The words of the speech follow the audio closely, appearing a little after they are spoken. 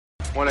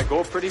Want to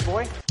go, pretty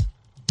boy?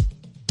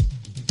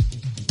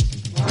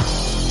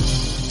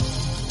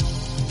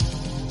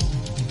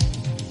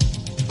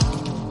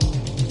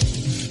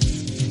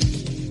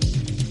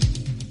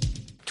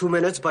 Two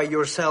minutes by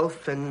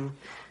yourself and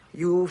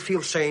you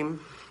feel shame,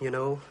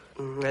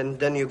 and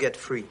then you get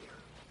free.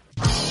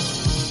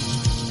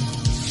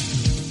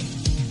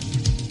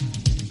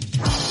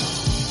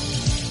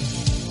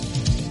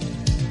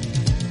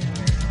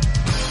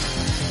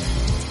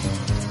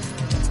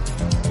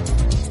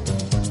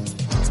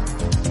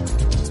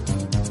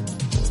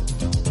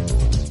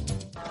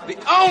 The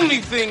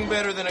only thing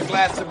better than a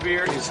glass of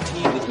beer is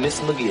tea with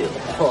Miss McGill.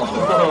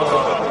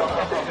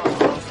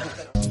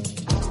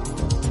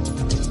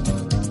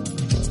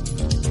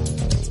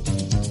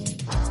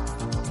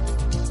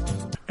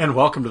 And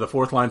welcome to the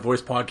Fourth Line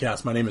Voice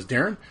Podcast. My name is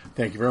Darren.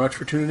 Thank you very much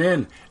for tuning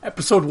in.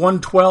 Episode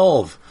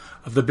 112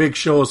 of the big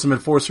show, some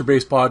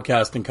enforcer-based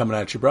podcasting coming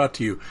at you, brought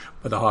to you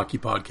by the Hockey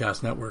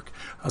Podcast Network.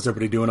 How's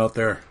everybody doing out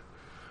there?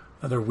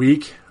 Another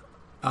week.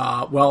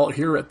 Well,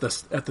 here at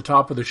the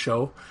top of the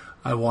show,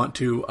 I want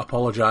to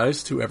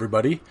apologize to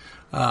everybody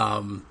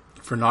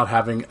for not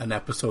having an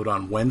episode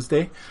on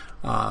Wednesday.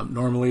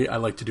 Normally, I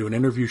like to do an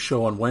interview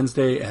show on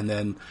Wednesday, and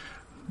then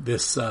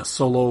this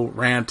solo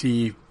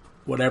ranty,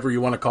 whatever you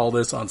want to call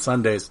this, on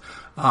Sundays.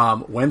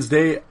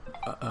 Wednesday,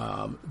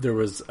 there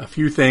was a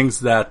few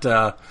things that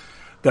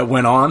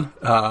went on.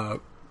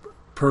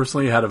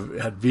 Personally, had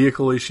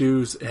vehicle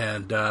issues,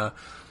 and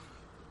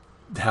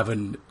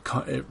having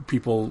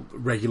people,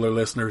 regular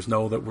listeners,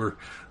 know that we're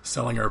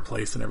selling our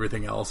place and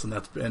everything else, and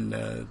that's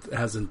been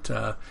hasn't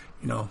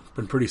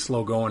been pretty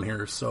slow going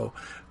here. So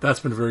that's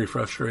been very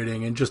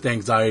frustrating, and just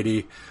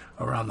anxiety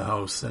around the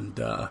house, and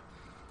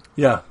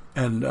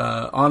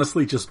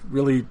honestly, just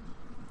didn't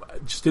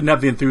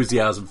have the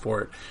enthusiasm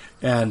for it.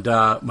 And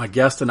my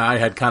guest and I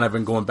had kind of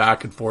been going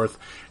back and forth,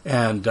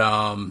 and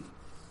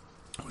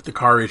with the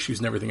car issues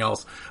and everything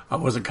else, I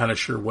wasn't kind of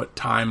sure what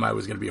time I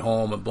was going to be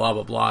home and blah,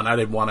 blah, blah. And I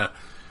didn't want to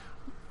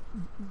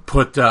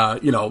put,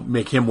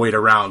 make him wait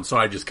around. So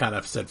I just kind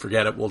of said,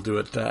 forget it. We'll do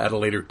it at a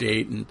later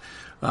date. And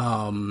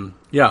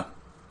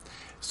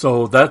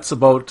so I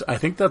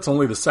think that's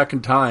only the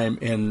second time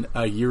in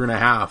a year and a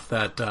half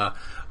that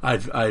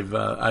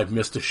I've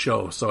missed a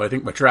show. So I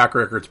think my track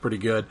record's pretty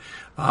good.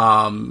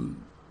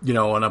 And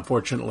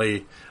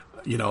unfortunately,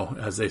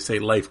 as they say,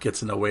 life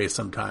gets in the way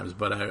sometimes,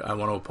 but I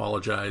want to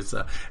apologize.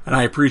 And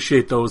I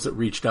appreciate those that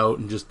reached out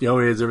and just,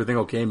 hey, is everything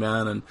okay,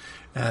 man?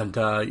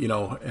 Honestly,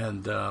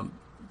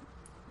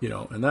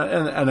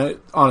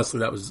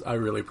 I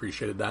really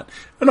appreciated that.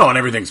 No, and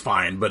everything's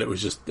fine, but it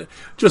was just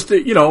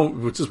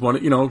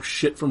one,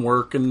 shit from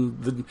work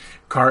and the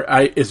car.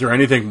 Is there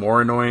anything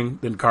more annoying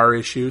than car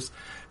issues?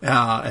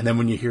 And then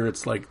when you hear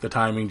it's like the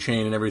timing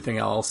chain and everything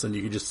else, and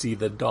you can just see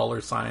the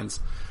dollar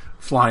signs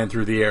flying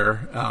through the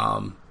air,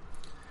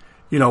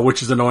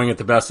 which is annoying at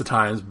the best of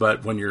times.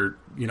 But when you're,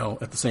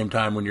 at the same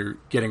time, when you're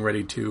getting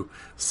ready to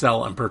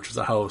sell and purchase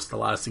a house, the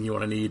last thing you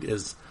want to need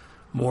is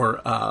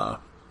more,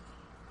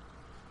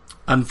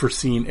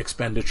 unforeseen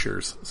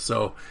expenditures.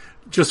 So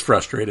just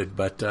frustrated.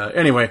 But,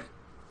 anyway,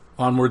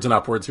 onwards and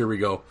upwards. Here we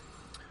go.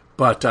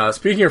 But,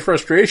 speaking of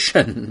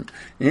frustration,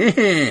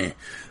 the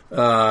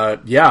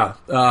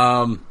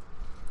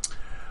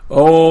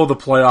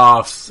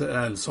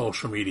playoffs and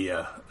social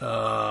media.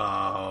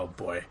 Oh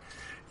boy.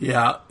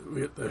 Yeah,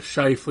 we got the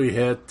Scheifele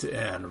hit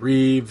and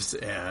Reeves,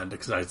 and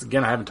because I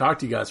haven't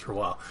talked to you guys for a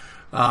while.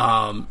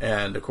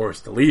 And of course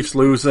the Leafs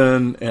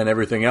losing and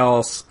everything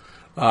else.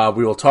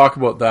 We will talk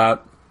about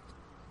that.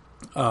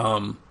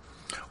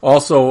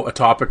 Also a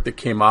topic that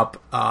came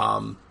up,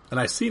 and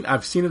I've seen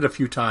it a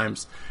few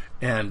times,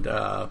 and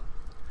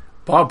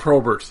Bob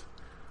Probert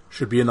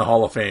should be in the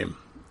Hall of Fame.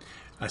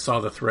 I saw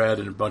the thread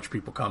and a bunch of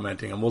people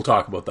commenting, and we'll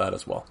talk about that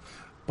as well.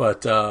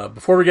 But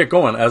before we get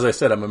going, as I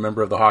said, I'm a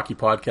member of the Hockey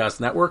Podcast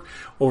Network.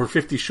 Over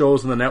 50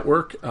 shows in the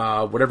network.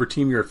 Whatever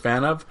team you're a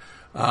fan of,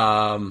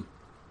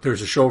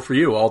 there's a show for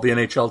you. All the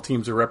NHL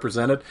teams are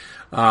represented.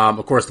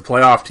 Of course, the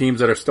playoff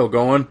teams that are still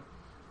going.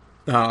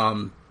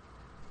 Of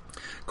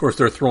course,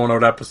 they're throwing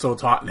out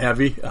episodes hot and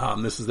heavy.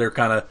 This is their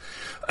kind of...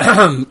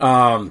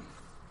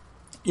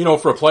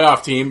 for a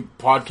playoff team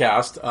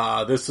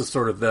podcast, this is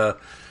sort of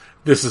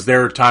this is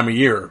their time of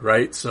year,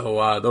 right?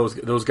 So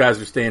those guys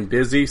are staying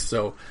busy.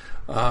 So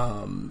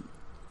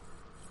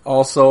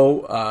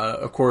also,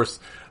 of course,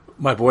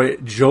 my boy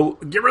Joe,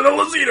 give her the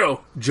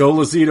Lazito, Joe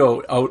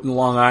Lazito out in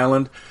Long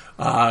Island.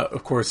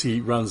 Of course,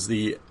 he runs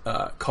the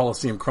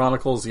Coliseum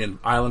Chronicles, the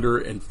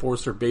Islander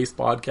Enforcer-based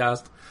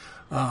podcast.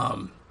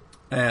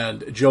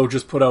 And Joe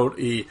just put out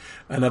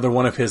another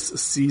one of his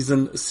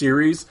season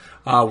series,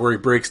 where he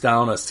breaks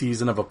down a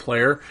season of a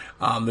player.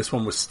 This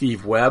one was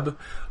Steve Webb.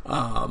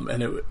 And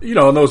and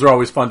those are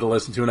always fun to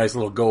listen to, a nice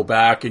little go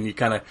back, and you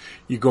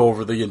go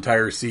over the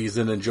entire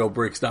season, and Joe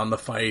breaks down the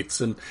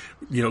fights and,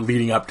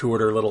 leading up to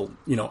it, or little,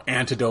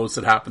 antidotes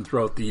that happen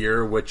throughout the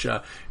year, which,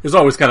 is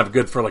always kind of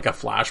good for like a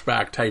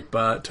flashback type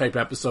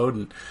episode.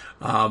 And,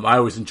 I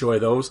always enjoy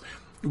those.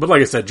 But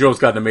like I said, Joe's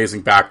got an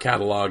amazing back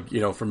catalog,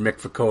 from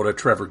Mick Vukota,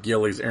 Trevor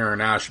Gillies, Aaron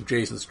Asham,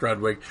 Jason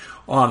Strudwick,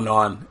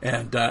 on.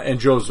 And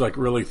Joe's like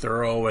really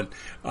thorough, and,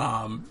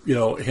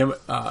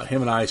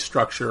 him and I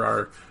structure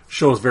our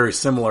shows very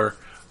similar,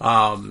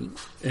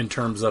 in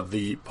terms of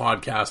the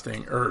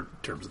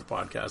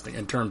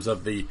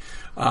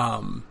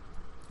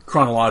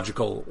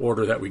chronological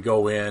order that we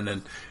go in,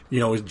 and,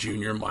 with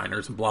junior,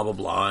 minors, and blah, blah,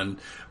 blah,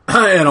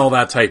 and all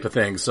that type of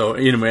thing. So,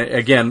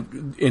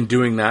 again, in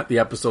doing that, the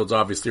episodes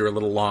obviously are a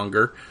little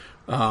longer,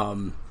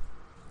 in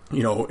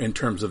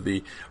terms of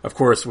of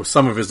course, with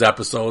some of his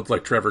episodes,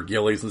 like Trevor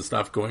Gillies and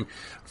stuff, going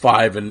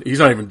 5, and he's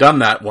not even done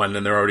that one,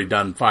 and they're already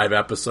done 5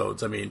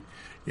 episodes. I mean,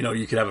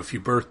 you could have a few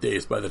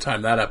birthdays by the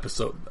time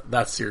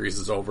that series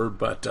is over,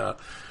 but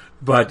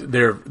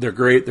they're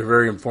great. They're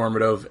very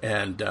informative,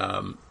 and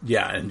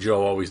and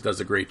Joe always does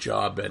a great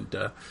job.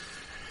 And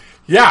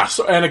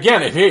so, and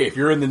again, if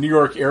you're in the New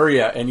York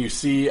area and you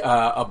see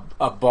a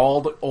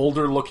bald,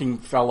 older-looking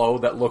fellow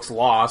that looks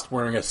lost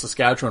wearing a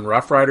Saskatchewan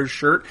Roughriders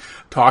shirt,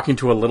 talking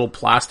to a little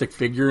plastic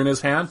figure in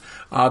his hand,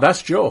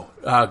 that's Joe.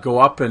 Go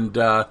up and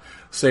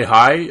say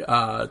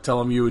hi.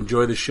 Tell him you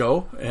enjoy the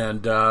show,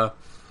 and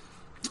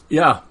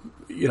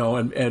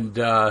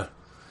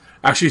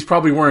actually, he's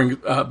probably wearing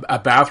a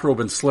bathrobe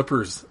and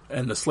slippers,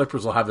 and the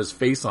slippers will have his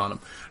face on them.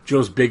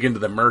 Joe's big into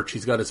the merch.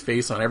 He's got his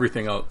face on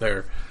everything out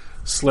there.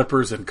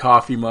 Slippers and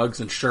coffee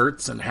mugs and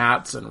shirts and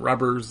hats and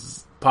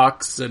rubbers,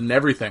 pucks and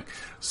everything.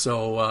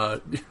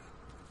 So,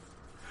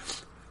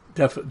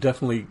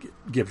 definitely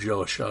give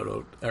Joe a shout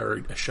out.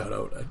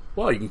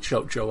 Well, you can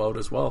shout Joe out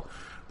as well.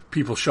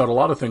 People shout a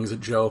lot of things at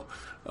Joe.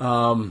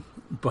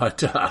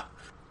 But I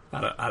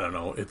don't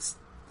know.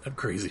 I'm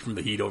crazy from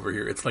the heat over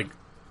here. It's like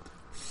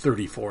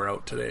 34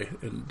 out today,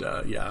 and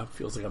it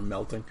feels like I'm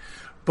melting.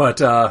 But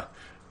Joe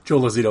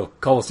Lazito,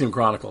 Coliseum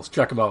Chronicles,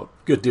 check him out.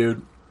 Good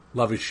dude,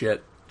 love his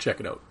shit. Check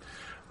it out.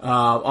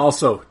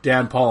 Also,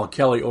 Dan, Paul, and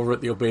Kelly over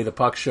at the Obey the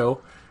Puck show,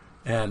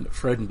 and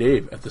Fred and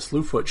Dave at the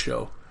Slewfoot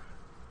show.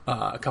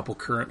 A couple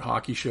current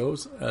hockey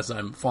shows, as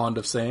I'm fond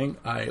of saying.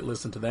 I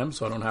listen to them,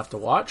 so I don't have to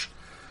watch.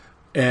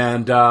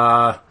 And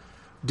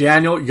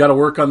Daniel, you got to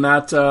work on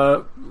that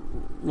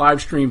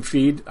live stream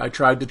feed. I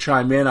tried to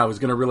chime in. I was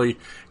going to really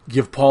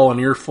give Paul an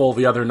earful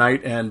the other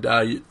night, and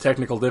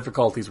technical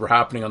difficulties were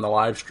happening on the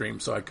live stream,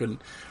 so I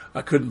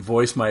couldn't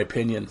voice my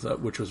opinions,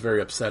 which was very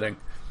upsetting.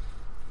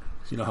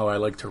 You know how I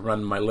like to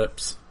run my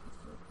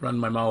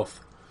mouth.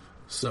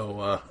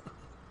 So,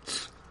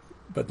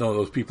 but no,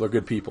 those people are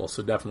good people,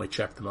 so definitely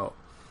check them out.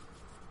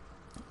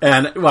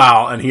 And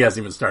he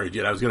hasn't even started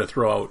yet. I was going to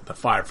throw out the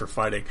 5 for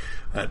Fighting,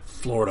 that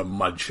Florida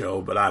mud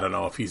show, but I don't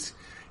know if he's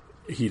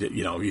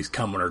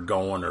coming or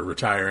going or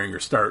retiring or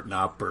starting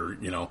up or,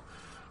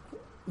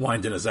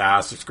 winding his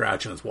ass or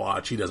scratching his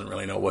watch. He doesn't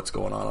really know what's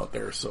going on out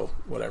there, so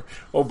whatever.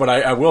 Oh, but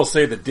I will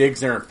say the digs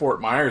there in Fort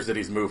Myers that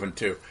he's moving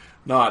to,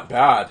 not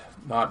bad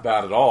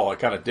at all. I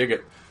kind of dig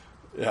it.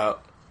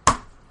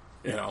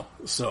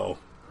 So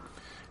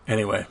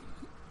anyway,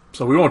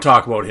 so we won't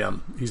talk about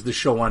him. He's the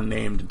show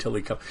unnamed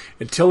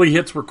until he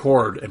hits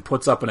record and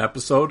puts up an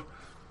episode.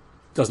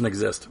 Doesn't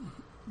exist.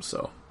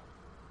 So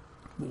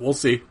we'll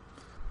see.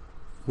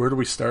 Where do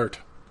we start?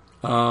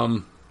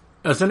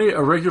 As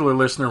a regular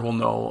listener will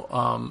know,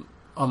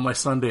 on my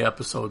Sunday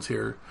episodes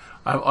here,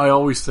 I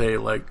always say,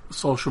 like,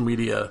 social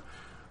media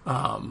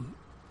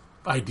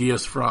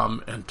ideas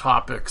from and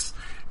topics,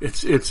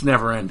 it's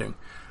never ending.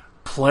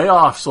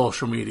 Playoff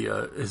social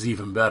media is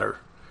even better.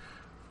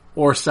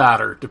 Or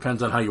sadder,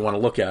 depends on how you want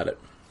to look at it.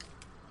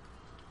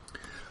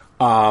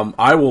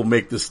 I will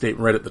make this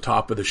statement right at the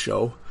top of the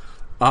show.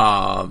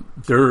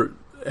 There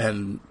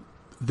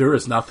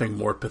is nothing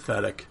more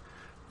pathetic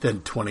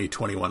than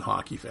 2021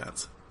 hockey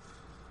fans.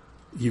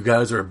 You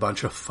guys are a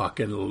bunch of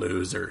fucking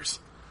losers.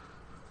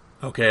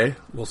 Okay?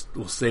 We'll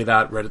say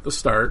that right at the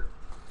start.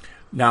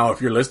 Now,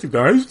 if you're listening,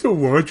 I still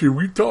watch you.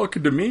 We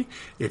talking to me?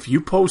 If you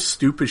post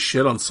stupid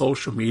shit on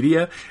social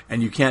media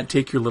and you can't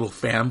take your little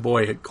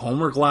fanboy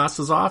Homer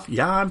glasses off,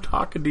 yeah, I'm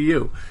talking to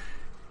you.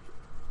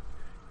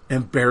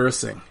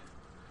 Embarrassing.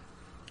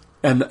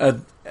 And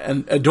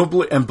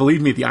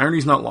believe me, the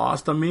irony's not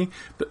lost on me.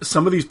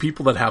 Some of these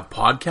people that have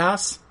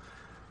podcasts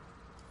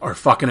are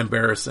fucking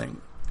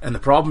embarrassing. And the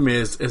problem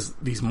is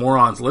these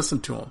morons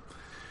listen to them.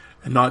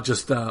 And not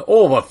just,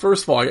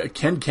 first of all,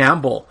 Ken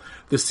Campbell,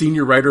 the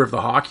senior writer of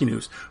the Hockey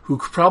News, who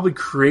probably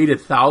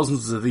created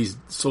thousands of these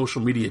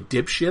social media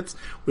dipshits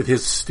with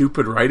his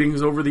stupid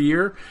writings over the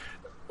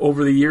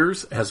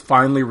years, has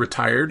finally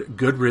retired.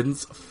 Good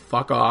riddance.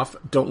 Fuck off.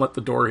 Don't let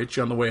the door hit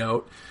you on the way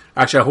out.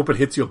 Actually, I hope it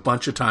hits you a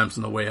bunch of times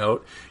on the way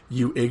out.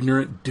 You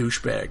ignorant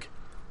douchebag.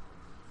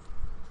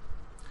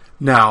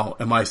 Now,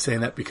 am I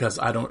saying that because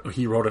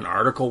he wrote an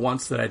article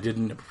once that I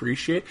didn't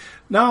appreciate?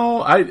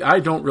 No, I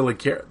don't really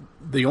care.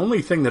 The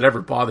only thing that ever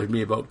bothered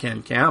me about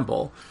Ken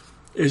Campbell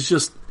is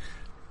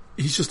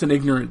he's just an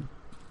ignorant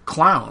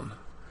clown.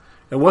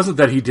 It wasn't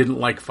that he didn't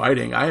like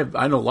fighting.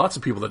 I know lots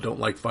of people that don't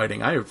like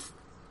fighting. I have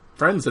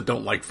friends that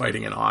don't like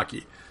fighting in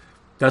hockey.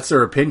 That's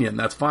their opinion.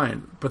 That's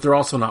fine. But they're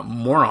also not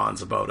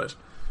morons about it.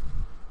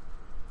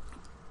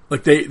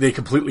 Like, they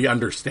completely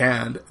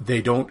understand.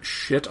 They don't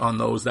shit on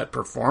those that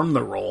perform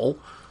the role.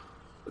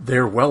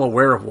 They're well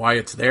aware of why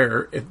it's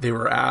there. If they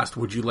were asked,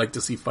 would you like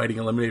to see fighting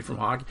eliminated from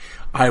hockey?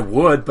 I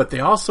would, but they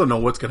also know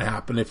what's going to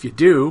happen if you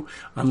do,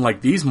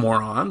 unlike these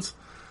morons.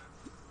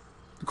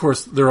 Of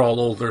course, they're all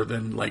older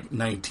than, like,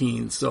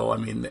 19, so, I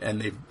mean,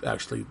 and they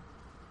actually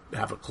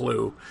have a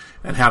clue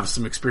and have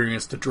some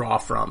experience to draw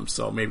from,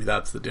 so maybe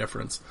that's the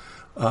difference.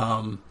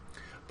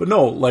 But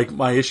no, like,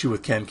 my issue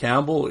with Ken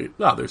Campbell,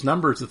 there's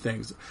numbers of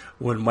things.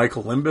 When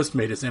Michael Limbus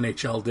made his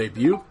NHL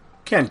debut,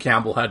 Ken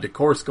Campbell had to, of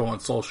course, go on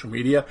social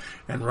media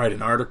and write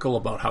an article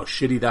about how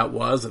shitty that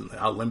was and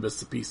how Limbus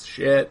is a piece of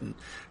shit and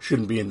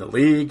shouldn't be in the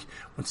league.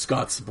 When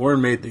Scott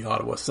Saborn made the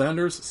Ottawa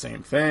Senators, the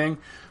same thing.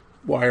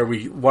 Why are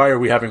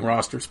we having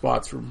roster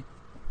spots for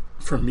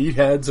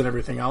meatheads and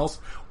everything else?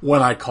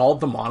 When I called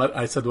them on it,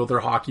 I said, well, they're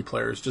hockey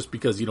players just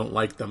because you don't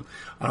like them.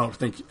 I don't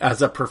think,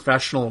 as a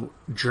professional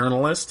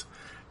journalist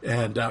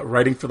and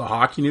writing for the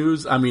Hockey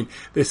News, I mean,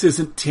 this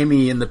isn't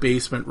Timmy in the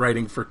basement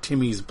writing for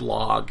Timmy's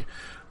blog.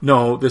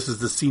 No, this is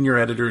the senior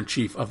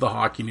editor-in-chief of the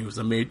Hockey News,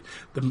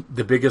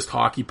 the biggest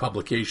hockey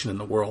publication in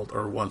the world,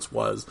 or once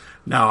was.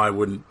 Now I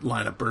wouldn't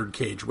line a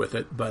birdcage with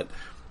it, but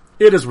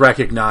it is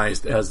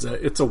recognized as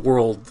it's a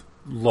world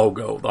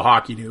logo, the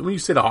Hockey News. When you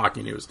say the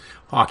Hockey News,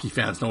 hockey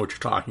fans know what you're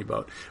talking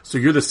about. So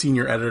you're the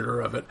senior editor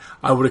of it.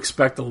 I would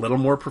expect a little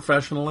more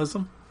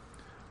professionalism,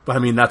 but I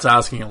mean, that's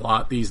asking a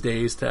lot these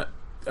days to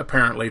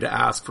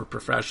ask for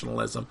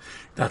professionalism.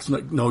 That's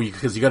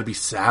because you got to be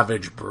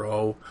savage,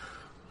 brah.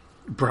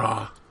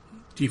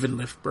 Do you even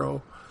lift,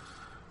 bro?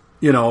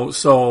 You know,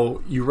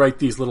 so you write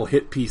these little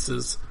hit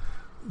pieces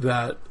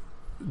that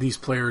these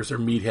players are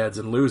meatheads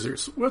and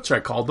losers, which I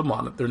called them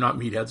on it. They're not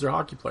meatheads, they're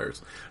hockey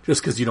players.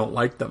 Just because you don't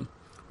like them.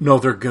 No,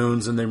 they're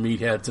goons and they're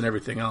meatheads and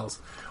everything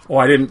else. Oh,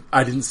 I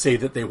didn't say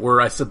that they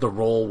were. I said the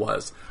role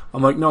was.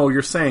 I'm like, no,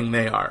 you're saying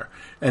they are.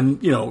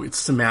 And, you know, it's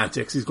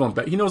semantics. He's going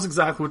back. He knows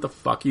exactly what the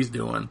fuck he's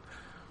doing.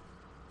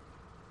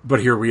 But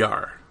here we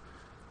are.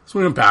 So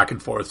we went back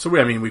and forth. So,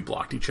 we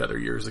blocked each other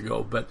years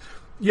ago, but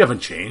you haven't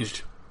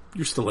changed.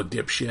 You're still a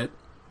dipshit.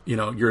 You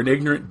know, you're an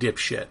ignorant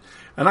dipshit.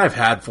 And I've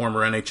had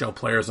former NHL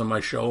players on my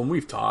show, and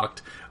we've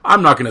talked.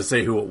 I'm not going to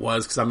say who it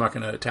was, because I'm not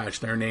going to attach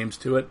their names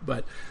to it,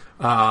 but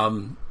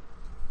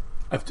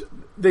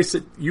they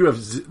said,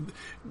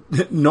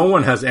 no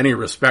one has any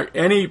respect.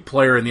 Any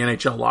player in the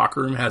NHL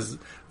locker room has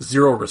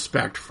zero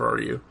respect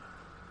for you.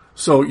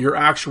 So your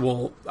I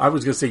was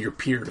going to say your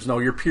peers. No,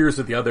 your peers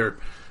are the other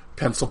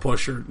pencil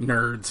pusher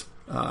nerds.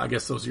 I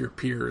guess those are your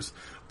peers.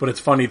 But it's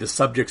funny, the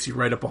subjects you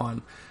write up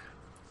on,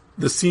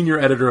 the senior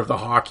editor of the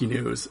Hockey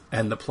News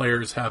and the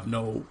players have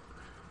no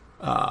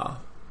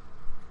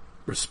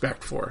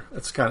respect for.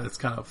 It's kind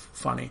of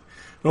funny.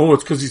 No,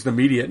 it's because he's the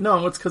media.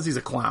 No, it's because he's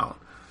a clown.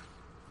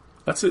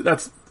 That's it.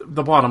 That's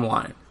the bottom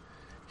line.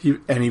 He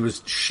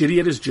was shitty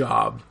at his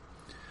job,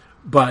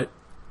 but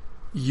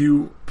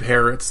you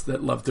parrots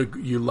that love to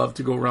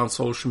go around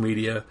social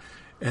media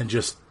and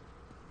just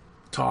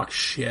talk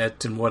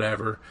shit and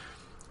whatever.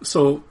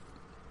 So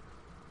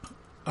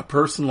a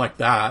person like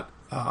that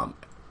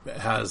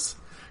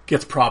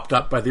gets propped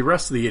up by the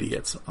rest of the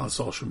idiots on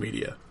social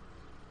media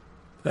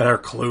that are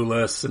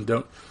clueless and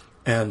don't.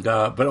 And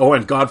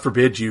God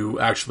forbid you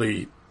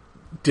actually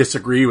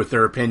disagree with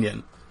their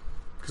opinion,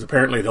 because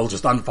apparently they'll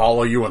just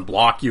unfollow you and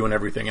block you and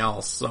everything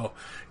else. So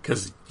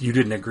because you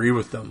didn't agree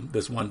with them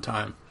this one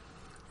time.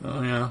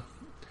 Oh yeah.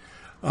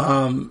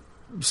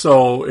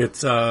 So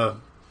it's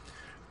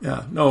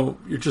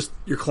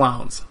you're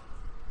clowns.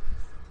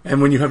 And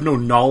when you have no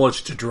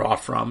knowledge to draw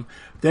from,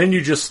 then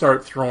you just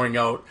start throwing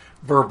out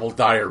verbal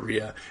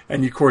diarrhea.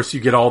 And of course you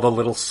get all the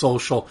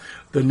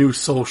new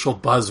social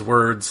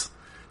buzzwords,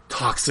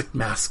 toxic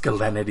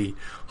masculinity,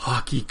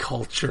 hockey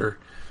culture,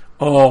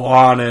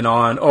 on and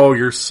on. Oh,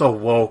 you're so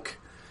woke.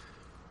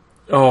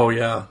 Oh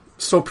yeah,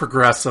 so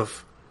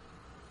progressive.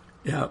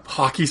 Yeah,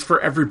 hockey's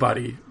for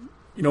everybody.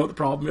 You know what the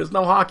problem is?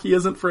 No, hockey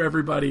isn't for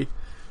everybody.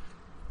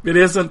 It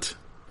isn't.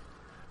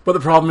 But the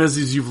problem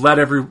is you've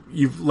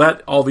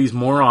let all these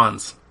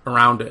morons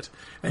around it,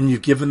 and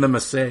you've given them a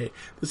say.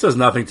 This has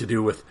nothing to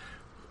do with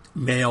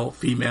male,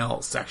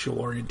 female, sexual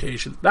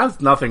orientation. That has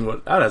nothing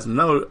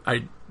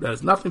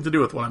to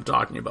do with what I'm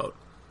talking about.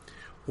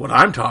 What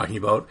I'm talking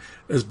about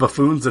is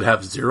buffoons that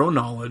have zero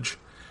knowledge,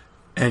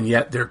 and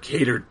yet they're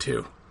catered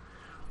to.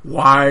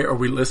 Why are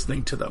we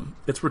listening to them?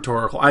 It's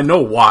rhetorical. I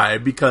know why,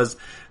 because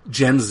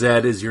Gen Z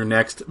is your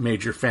next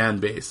major fan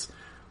base.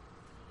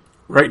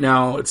 Right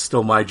now, it's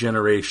still my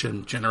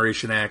generation,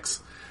 Generation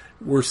X.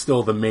 We're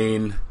still the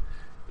main,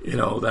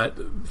 that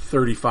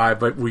 35,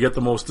 but we get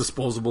the most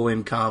disposable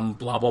income,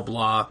 blah, blah,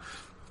 blah.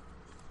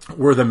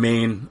 We're the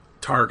main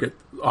target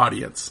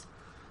audience.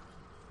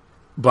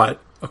 But,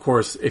 of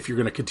course, if you're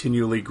going to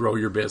continually grow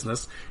your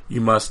business,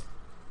 you must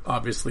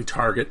obviously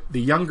target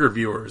the younger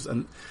viewers.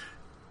 And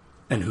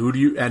who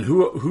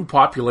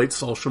populates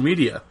social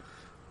media?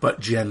 But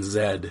Gen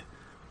Z.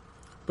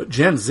 But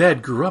Gen Z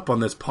grew up on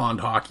this pond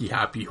hockey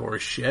happy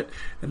horse shit,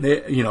 and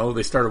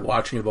they started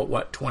watching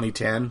about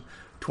 2010,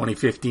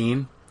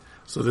 2015.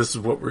 So this is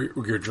what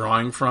you're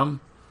drawing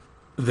from,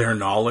 their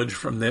knowledge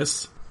from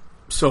this.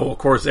 So, of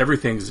course,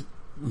 everything's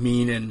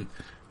mean and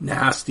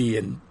nasty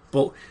and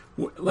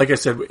like I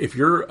said, if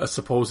you're a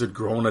supposed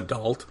grown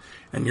adult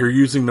and you're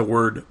using the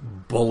word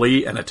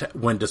bully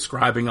when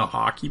describing a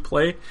hockey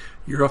play,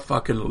 you're a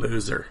fucking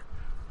loser.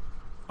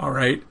 All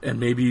right? And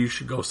maybe you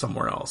should go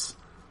somewhere else.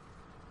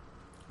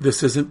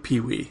 This isn't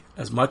Pee-wee.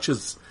 As much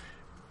as...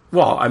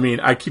 Well, I mean,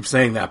 I keep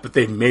saying that, but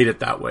they've made it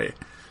that way.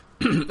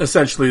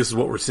 Essentially, this is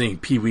what we're seeing,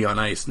 Pee-wee on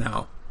ice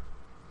now.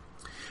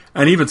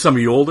 And even some of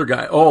the older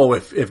guys,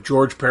 if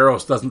George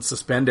Peros doesn't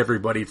suspend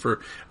everybody for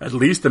at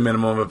least a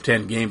minimum of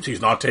 10 games, he's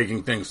not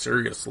taking things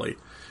seriously.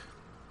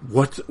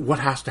 What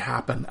has to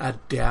happen? A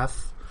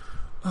death?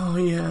 Oh,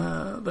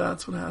 yeah,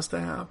 that's what has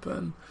to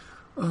happen.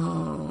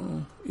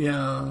 Oh,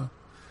 yeah.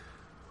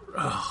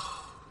 Ugh.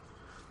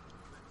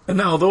 And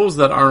now those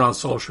that aren't on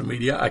social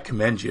media, I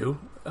commend you.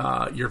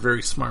 You're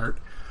very smart.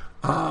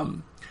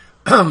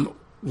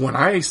 When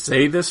I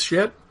say this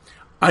shit,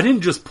 I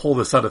didn't just pull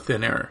this out of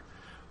thin air.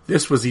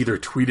 This was either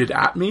tweeted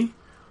at me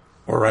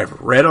or I've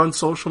read on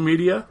social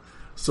media.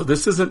 So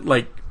this isn't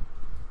like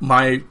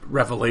my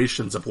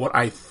revelations of what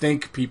I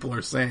think people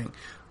are saying.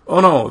 Oh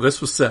no, this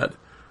was said.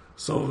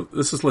 So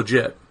this is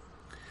legit.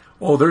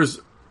 Oh, there's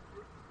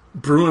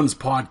Bruins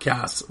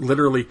podcasts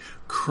literally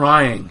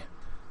crying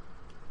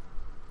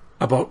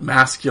about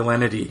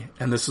masculinity,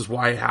 and this is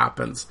why it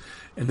happens,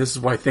 and this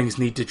is why things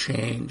need to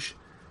change.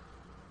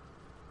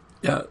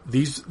 Yeah,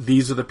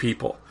 these are the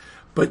people.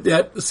 But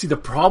the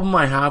problem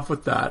I have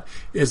with that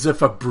is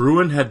if a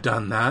Bruin had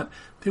done that,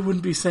 they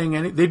wouldn't be saying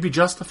anything. They'd be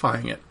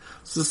justifying it.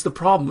 So this is the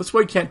problem. That's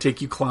why you can't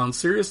take you clowns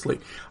seriously.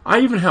 I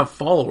even have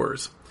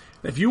followers.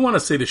 If you want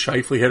to say the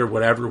Scheifele hit or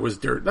whatever was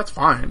dirt, that's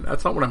fine.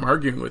 That's not what I'm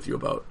arguing with you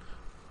about.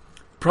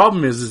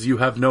 Problem is you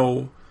have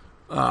no...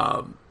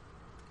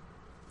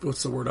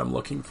 what's the word I'm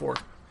looking for?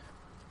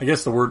 I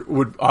guess the word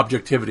would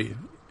objectivity.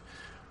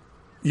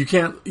 You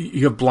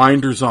have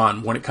blinders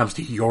on when it comes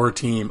to your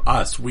team,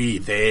 us, we,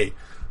 they,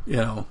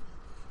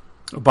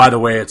 By the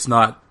way, it's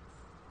not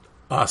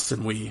us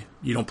and we.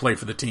 You don't play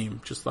for the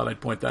team. Just thought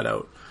I'd point that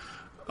out.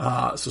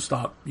 So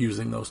stop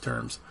using those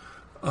terms.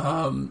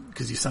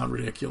 Because you sound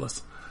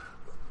ridiculous.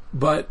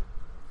 But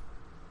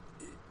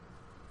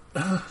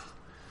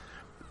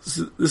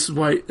so this is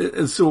why,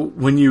 and so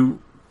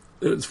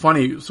it's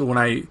funny, so when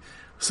I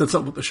said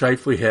something with the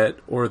Scheifele hit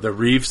or the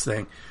Reeves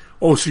thing,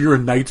 oh, so you're a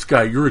Knights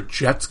guy, you're a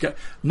Jets guy.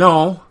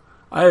 No,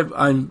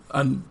 I'm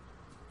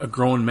a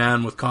grown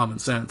man with common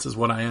sense is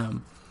what I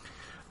am.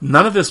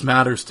 None of this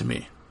matters to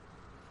me.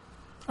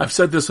 I've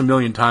said this a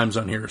million times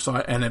on here, so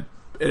it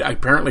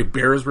apparently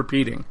bears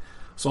repeating,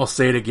 so I'll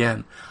say it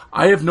again.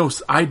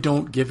 I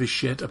don't give a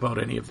shit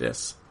about any of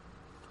this.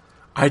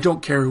 I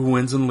don't care who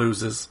wins and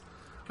loses.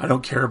 I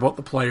don't care about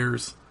the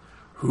players,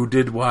 who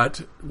did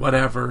what,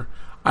 whatever.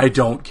 I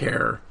don't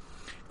care.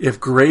 If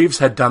Graves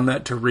had done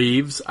that to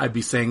Reeves, I'd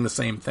be saying the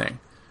same thing.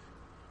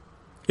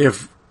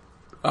 His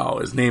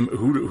name,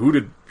 who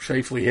did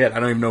Scheifele hit? I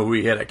don't even know who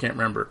he hit. I can't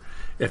remember.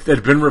 If it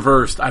had been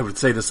reversed, I would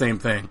say the same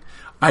thing.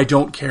 I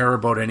don't care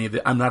about any of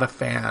it. I'm not a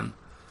fan.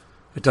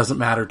 It doesn't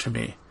matter to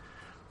me.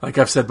 Like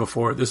I've said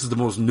before, this is the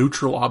most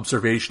neutral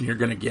observation you're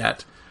going to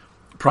get,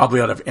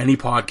 probably out of any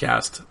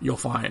podcast you'll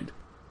find.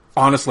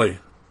 Honestly,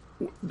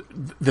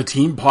 the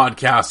team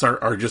podcasts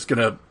are just going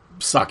to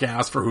suck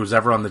ass for who's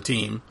ever on the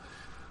team.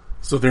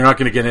 So they're not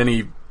going to get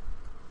any,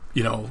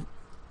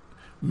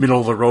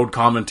 middle-of-the-road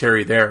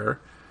commentary there.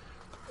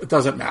 It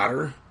doesn't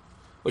matter.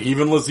 Like,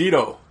 even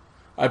Lazito.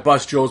 I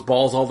bust Joe's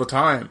balls all the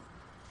time.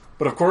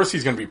 But, of course,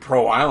 he's going to be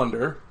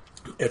pro-Islander.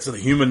 It's the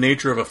human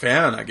nature of a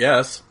fan, I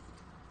guess.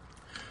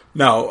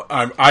 Now,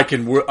 I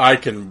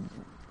can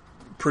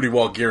pretty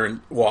well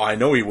guarantee... Well, I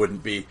know he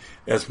wouldn't be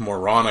as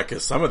moronic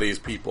as some of these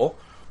people.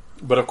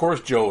 But, of course,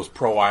 Joe's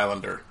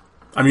pro-Islander.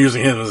 I'm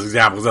using him as an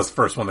example because that's the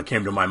first one that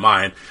came to my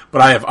mind. But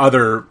I have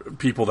other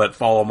people that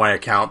follow my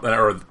account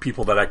or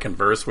people that I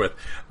converse with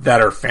that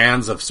are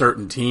fans of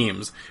certain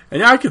teams.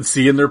 And I can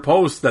see in their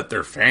posts that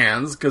they're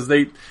fans because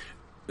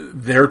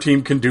their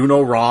team can do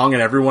no wrong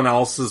and everyone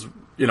else is,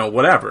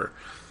 whatever.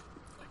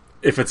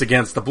 If it's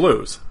against the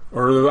Blues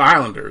or the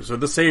Islanders or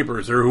the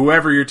Sabres or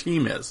whoever your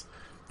team is.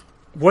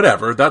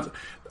 Whatever.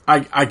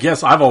 I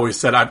guess I've always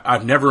said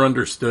I've never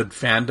understood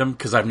fandom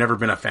because I've never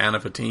been a fan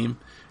of a team.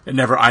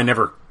 I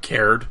never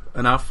cared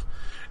enough.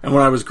 And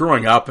when I was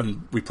growing up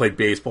and we played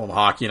baseball and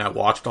hockey and I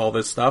watched all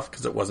this stuff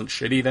because it wasn't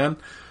shitty then,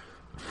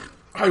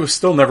 I was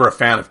still never a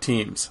fan of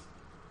teams.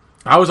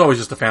 I was always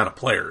just a fan of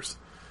players.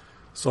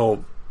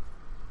 So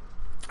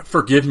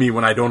forgive me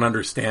when I don't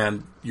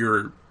understand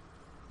your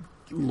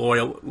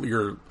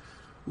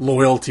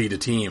loyalty to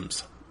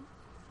teams.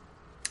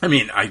 I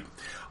mean,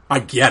 I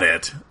get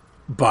it,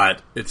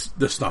 but it's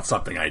just not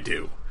something I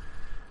do.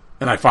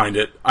 And I find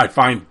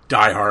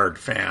diehard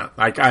fan.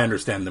 I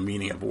understand the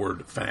meaning of the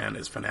word fan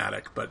is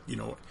fanatic, but,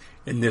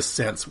 in this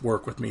sense,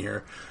 work with me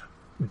here.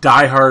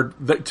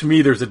 Diehard, to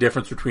me, there's a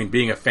difference between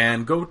being a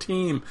fan, go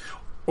team,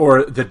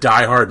 or the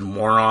diehard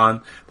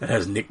moron that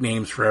has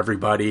nicknames for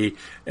everybody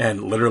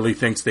and literally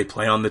thinks they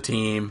play on the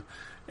team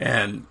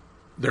and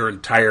their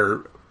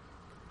entire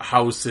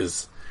house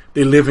is,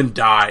 they live and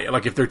die.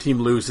 Like if their team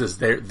loses,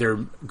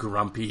 they're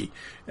grumpy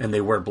and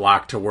they wear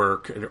black to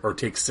work or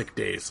take sick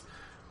days.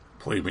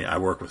 Believe me, I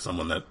work with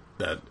someone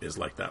that is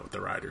like that with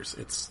the Riders.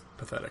 It's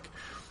pathetic.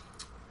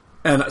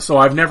 And so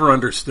I've never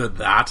understood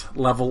that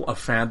level of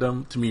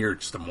fandom. To me, you're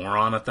just a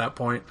moron at that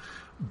point.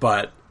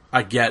 But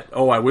I get,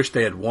 I wish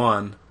they had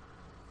won.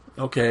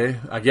 Okay,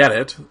 I get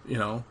it.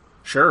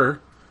 Sure.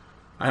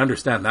 I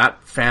understand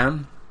that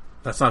fan.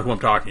 That's not who I'm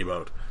talking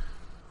about.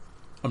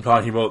 I'm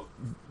talking about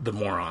the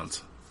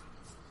morons.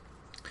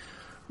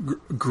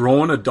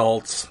 Grown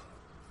adults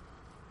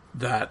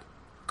that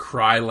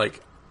cry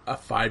like a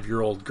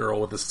 5-year-old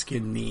girl with a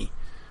skin knee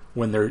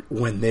when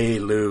they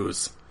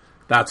lose.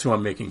 That's who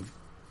I'm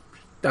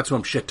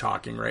shit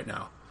talking right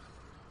now.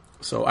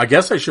 So I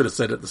guess I should have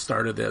said at the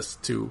start of this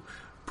to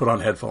put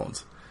on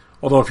headphones.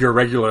 Although if you're a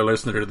regular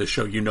listener to the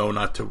show, you know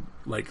not to,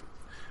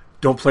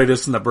 don't play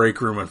this in the break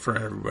room in front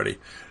of everybody.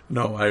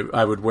 No,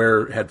 I would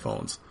wear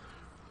headphones.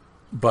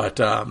 But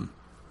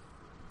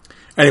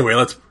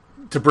anyway,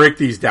 to break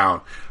these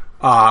down.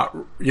 I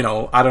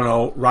don't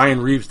know.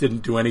 Ryan Reeves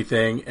didn't do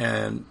anything,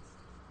 and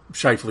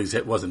Scheifele's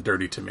hit wasn't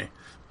dirty to me.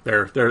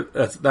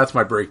 That's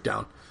my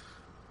breakdown.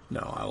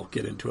 No, I'll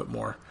get into it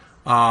more.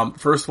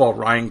 First of all,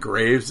 Ryan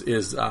Graves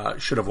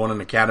should have won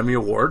an Academy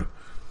Award.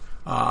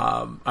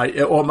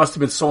 It must have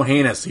been so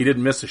heinous. He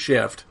didn't miss a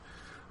shift.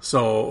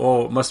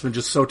 So, it must have been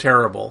just so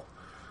terrible.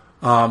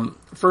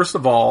 First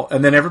of all,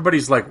 and then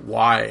everybody's like,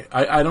 why?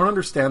 I don't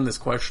understand this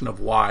question of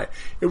why.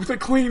 It was a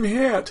clean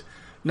hit.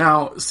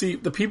 Now, see,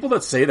 the people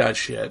that say that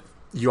shit,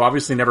 you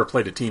obviously never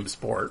played a team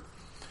sport.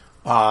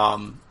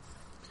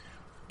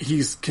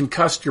 He's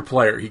concussed your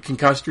player. He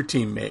concussed your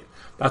teammate.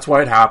 That's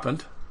why it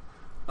happened.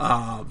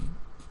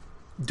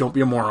 Don't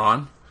be a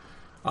moron.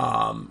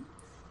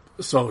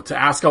 So to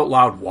ask out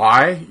loud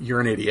why,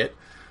 you're an idiot.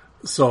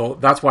 So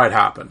that's why it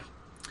happened.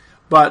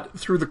 But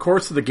through the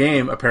course of the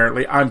game,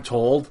 apparently, I'm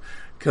told,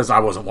 because I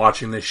wasn't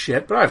watching this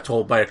shit, but I've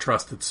told by a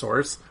trusted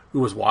source who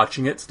was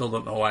watching it, still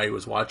don't know why he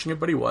was watching it,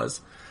 but he was,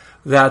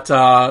 that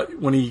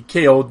when he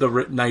KO'd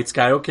the Knights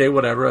guy, okay,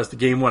 whatever, as the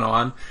game went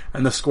on,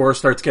 and the score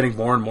starts getting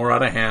more and more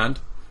out of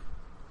hand,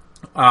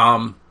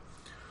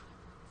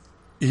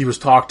 he was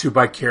talked to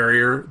by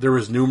Carrier. There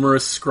was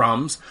numerous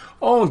scrums.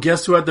 Oh, and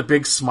guess who had the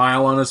big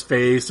smile on his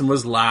face and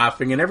was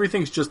laughing, and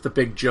everything's just a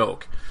big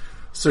joke.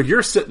 So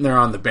you're sitting there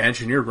on the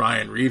bench, and you're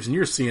Ryan Reeves, and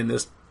you're seeing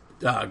this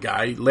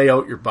guy lay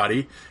out your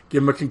buddy,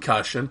 give him a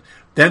concussion,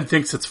 then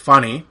thinks it's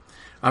funny,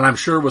 and I'm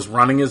sure was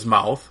running his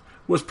mouth,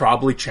 was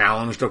probably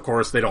challenged. Of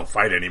course, they don't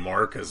fight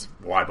anymore, because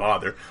why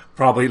bother?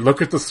 Probably,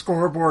 look at the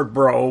scoreboard,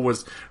 bro,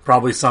 was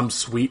probably some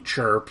sweet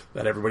chirp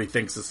that everybody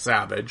thinks is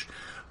savage,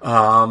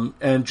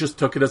 and just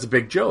took it as a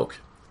big joke.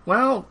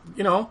 Well,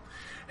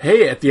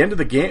 hey, at the end of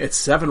the game,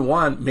 it's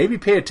 7-1. Maybe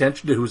pay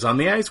attention to who's on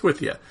the ice with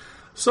you.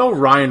 So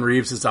Ryan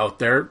Reeves is out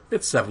there.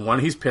 It's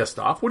 7-1. He's pissed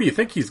off. What do you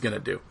think he's going to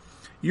do?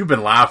 You've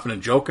been laughing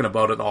and joking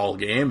about it all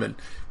game, and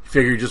you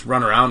figure you just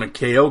run around and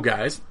KO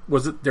guys.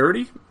 Was it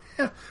dirty?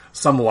 Yeah.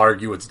 Some will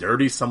argue it's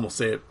dirty. Some will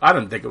say, I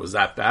didn't think it was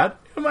that bad.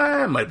 It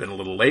might have been a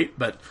little late,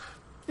 but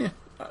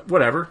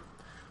whatever.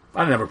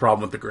 I didn't have a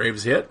problem with the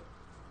Graves hit.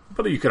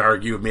 But you could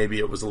argue maybe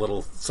it was a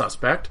little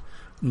suspect.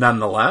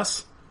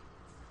 Nonetheless,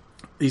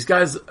 these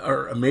guys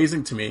are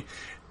amazing to me.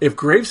 If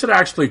Graves had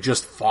actually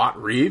just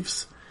fought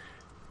Reeves,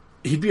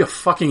 he'd be a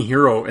fucking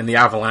hero in the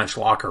Avalanche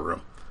locker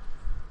room.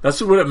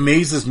 That's what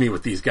amazes me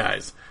with these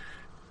guys.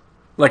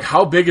 Like,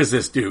 how big is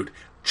this dude?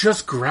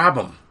 Just grab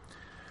him.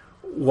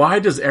 Why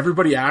does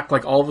everybody act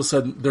like all of a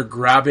sudden they're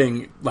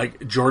grabbing,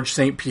 like, George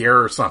St.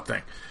 Pierre or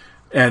something?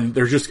 And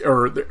they're just,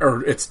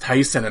 or it's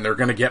Tyson and they're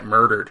going to get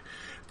murdered.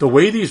 The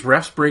way these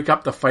refs break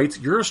up the fights,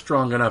 you're a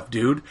strong enough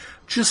dude.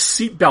 Just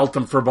seatbelt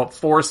them for about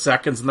 4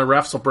 seconds and the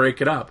refs will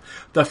break it up.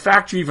 The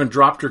fact you even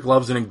dropped your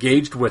gloves and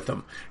engaged with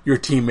them, your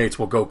teammates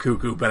will go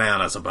cuckoo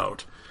bananas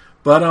about.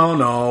 But oh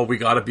no, we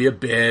gotta be a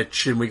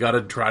bitch and we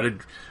gotta try to,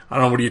 I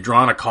don't know, what are you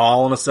drawing a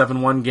call in a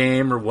 7-1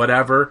 game or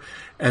whatever?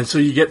 And so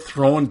you get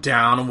thrown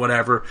down and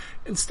whatever.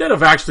 Instead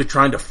of actually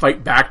trying to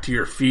fight back to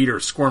your feet or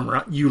squirm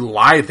around, you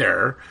lie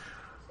there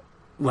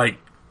like,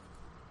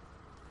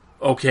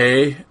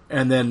 okay,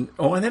 and then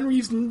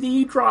Reeves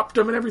knee dropped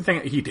him and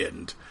everything. He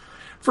didn't.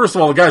 First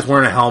of all, the guy's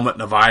wearing a helmet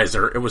and a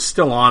visor. It was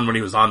still on when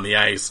he was on the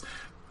ice.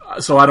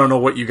 So I don't know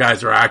what you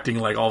guys are acting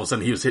like all of a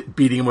sudden he was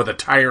beating him with a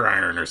tire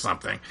iron or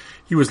something.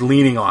 He was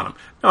leaning on him.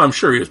 Now, I'm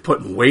sure he was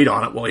putting weight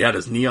on it while he had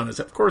his knee on his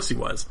head. Of course he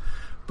was.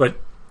 But,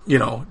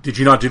 did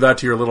you not do that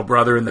to your little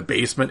brother in the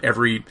basement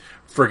every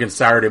friggin'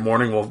 Saturday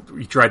morning while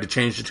you tried to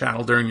change the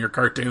channel during your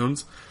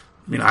cartoons?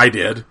 I mean, I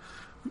did.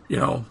 You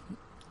know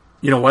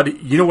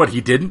what? You know what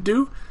he didn't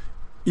do?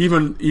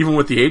 Even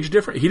with the age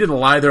difference, he didn't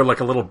lie there like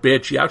a little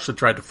bitch. He actually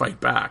tried to fight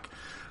back.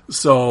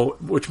 So,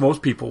 which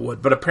most people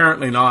would, but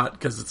apparently not,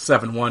 because it's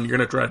 7-1. You're going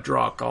to try to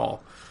draw a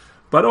call.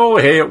 But oh,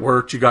 hey, it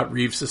worked. You got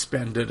Reeves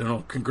suspended,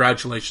 and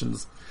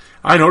congratulations.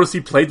 I noticed he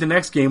played the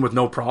next game with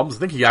no problems. I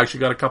think he actually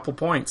got a couple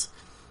points.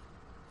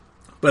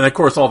 But of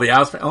course, all the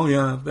Avs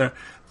fans,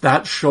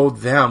 that showed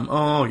them.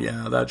 Oh,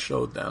 yeah, that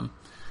showed them.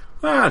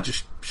 It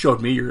just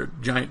showed me you're a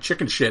giant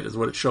chicken shit is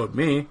what it showed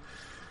me.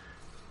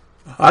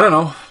 I don't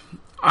know.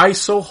 I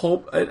so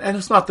hope, and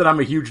it's not that I'm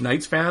a huge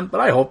Knights fan, but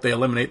I hope they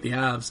eliminate the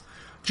Avs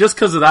just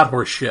because of that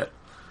horse shit.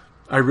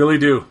 I really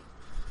do.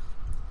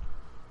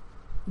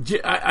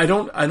 I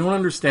don't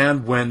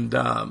understand when,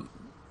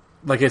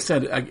 like I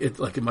said,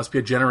 it must be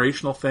a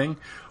generational thing,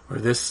 or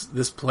this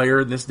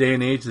player in this day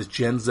and age, this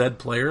Gen Z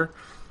player,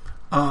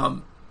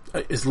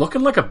 is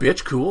looking like a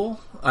bitch cool.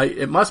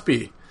 It must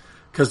be,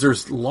 because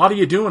there's a lot of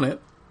you doing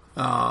it.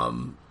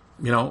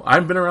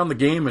 I've been around the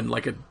game in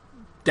like a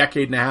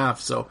decade and a half,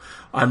 so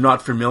I'm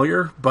not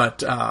familiar,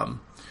 but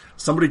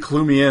somebody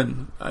clue me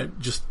in.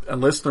 Just a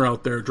listener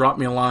out there, drop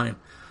me a line.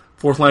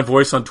 Fourth Line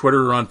Voice on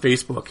Twitter or on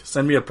Facebook.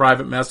 Send me a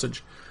private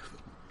message.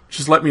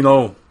 Just let me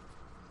know.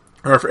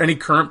 Or if any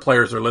current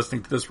players are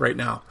listening to this right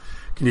now,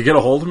 can you get a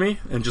hold of me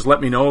and just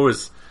let me know,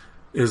 is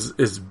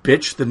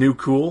bitch the new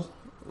cool?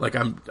 Like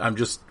I'm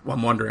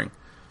wondering.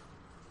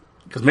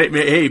 Because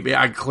maybe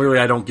I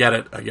don't get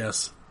it, I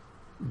guess.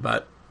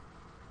 But,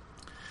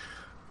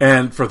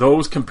 and for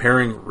those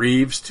comparing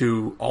Reeves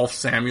to Ulf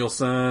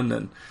Samuelsson,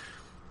 and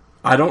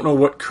I don't know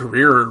what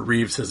career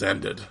Reeves has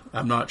ended.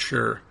 I'm not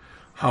sure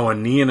how a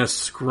knee in a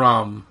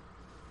scrum,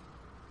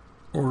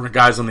 or a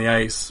guy's on the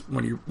ice,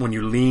 when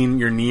you lean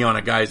your knee on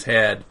a guy's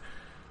head,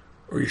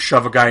 or you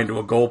shove a guy into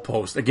a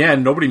goalpost.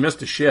 Again, nobody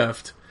missed a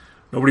shift.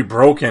 Nobody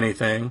broke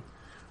anything.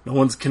 No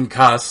one's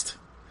concussed.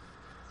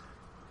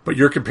 But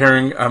you're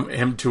comparing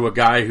him to a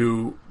guy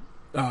who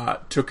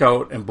took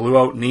out and blew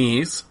out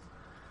knees,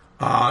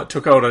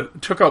 took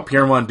out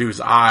Pierre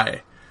Mondou's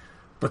eye.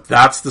 But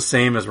that's the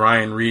same as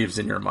Ryan Reeves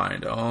in your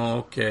mind.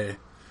 Okay.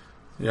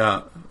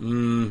 Yeah.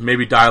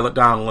 Maybe dial it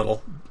down a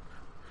little.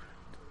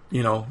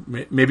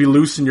 Maybe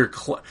loosen your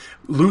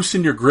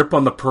grip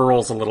on the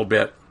pearls a little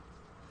bit.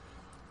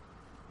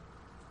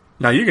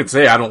 Now you can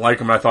say I don't like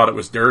him. I thought it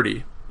was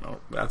dirty. No,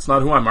 that's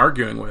not who I'm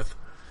arguing with.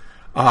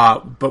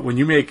 But when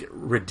you make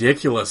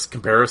ridiculous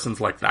comparisons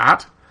like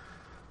that,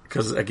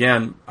 because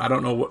again, I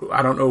don't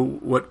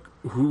know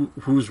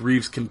whose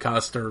Reeves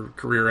concussed or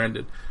career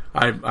ended.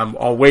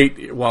 I'll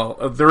wait.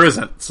 Well, there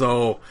isn't,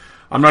 so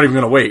I'm not even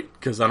going to wait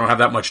because I don't have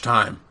that much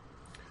time.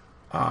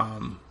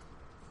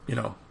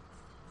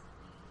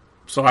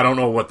 So I don't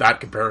know what that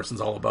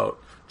comparison's all about.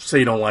 Just say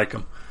you don't like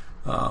him.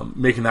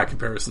 Making that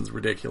comparison is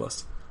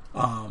ridiculous.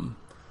 Now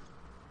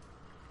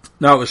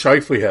the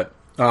Scheifele hit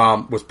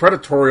was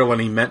predatory,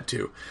 and he meant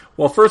to.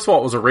 Well, first of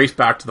all, it was a race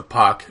back to the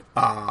puck,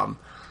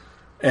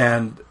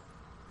 and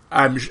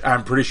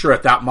I'm pretty sure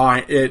at that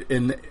mind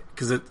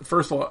because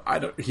first of all,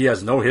 he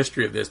has no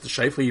history of this. Did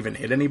Scheifele even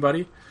hit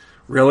anybody?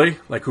 Really?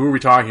 Like, who are we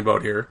talking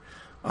about here?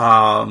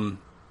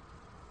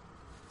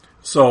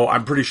 So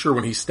I'm pretty sure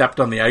when he stepped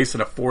on the ice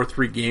in a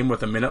 4-3 game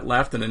with a minute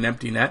left and an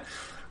empty net,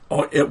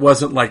 it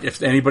wasn't like,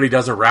 if anybody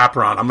does a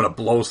wraparound, I'm going to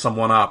blow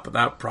someone up.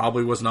 That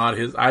probably was not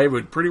his. I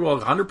would pretty well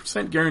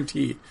 100%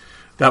 guarantee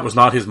that was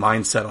not his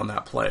mindset on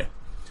that play.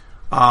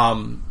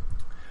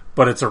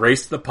 But it's a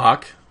race to the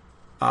puck.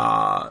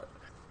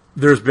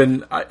 There's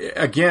been,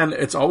 again,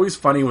 it's always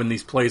funny when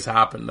these plays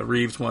happen. The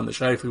Reeves one, the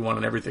Scheifele one,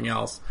 and everything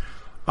else.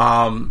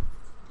 All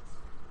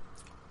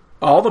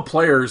the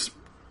players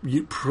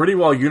pretty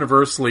well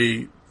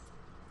universally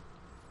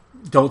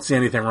don't see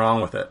anything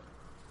wrong with it.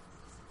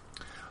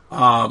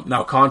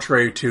 Now,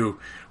 contrary to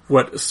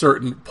what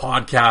certain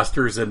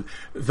podcasters and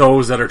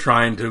those that are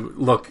trying to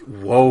look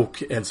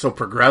woke and so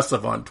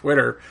progressive on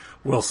Twitter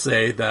will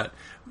say, that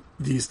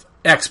these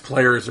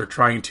ex-players are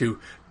trying to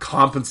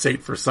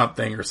compensate for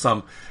something or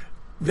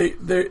they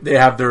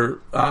have their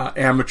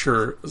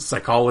amateur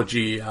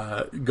psychology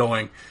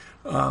going.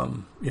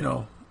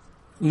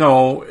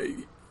 No,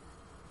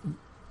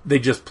 they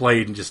just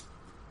played and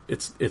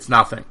it's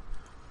nothing.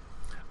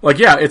 Like,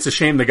 yeah, it's a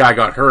shame the guy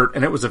got hurt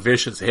and it was a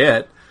vicious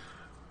hit,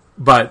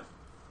 but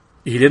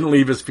he didn't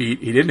leave his feet.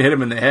 He didn't hit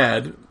him in the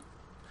head.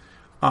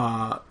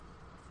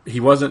 He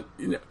wasn't,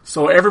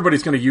 so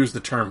everybody's going to use the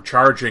term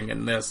charging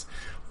in this.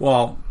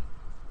 Well,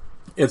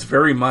 it's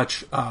very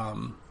much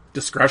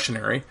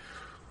discretionary.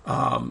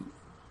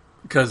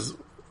 Because,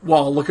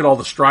 look at all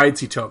the strides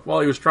he took. Well,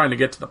 he was trying to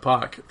get to the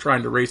puck,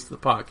 trying to race to the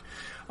puck.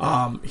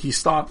 He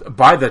stopped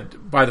by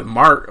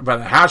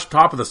the hash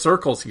top of the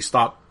circles. He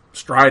stopped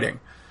striding,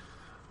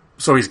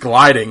 so he's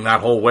gliding that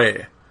whole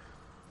way.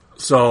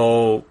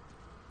 So,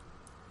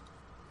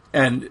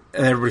 and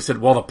everybody said,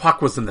 "Well, the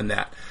puck was in the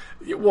net."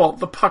 Well,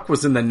 the puck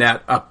was in the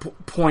net a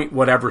point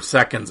whatever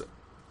seconds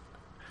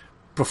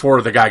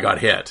before the guy got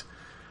hit.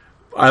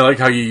 I like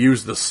how you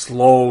use the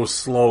slow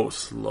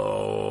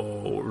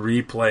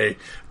replay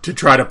to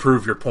try to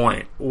prove your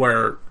point,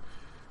 where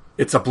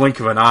it's a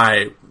blink of an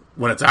eye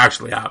when it's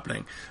actually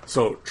happening.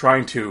 So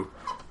trying to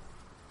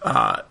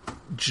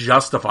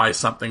justify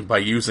something by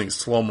using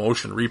slow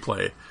motion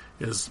replay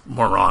is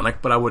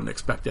moronic, but I wouldn't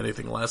expect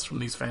anything less from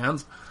these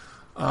fans.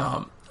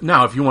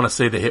 Now, if you want to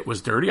say the hit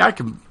was dirty, I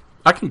can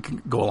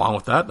go along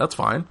with that. That's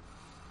fine.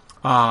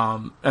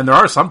 And there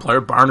are some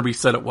players. Barnaby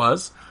said it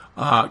was.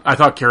 I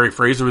thought Carey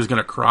Fraser was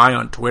going to cry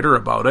on Twitter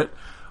about it.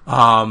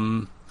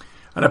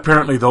 And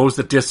apparently those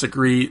that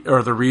disagree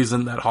are the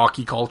reason that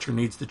hockey culture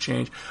needs to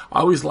change. I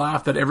always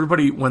laugh that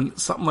everybody, when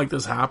something like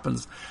this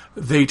happens,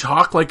 they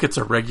talk like it's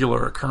a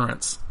regular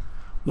occurrence.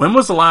 When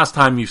was the last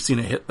time you've seen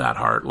a hit that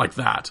hard, like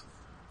that?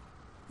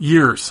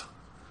 Years.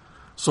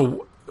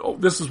 So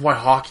this is why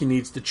hockey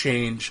needs to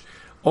change.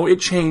 Oh, it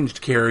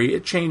changed, Carrie.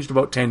 It changed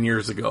about 10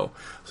 years ago.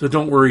 So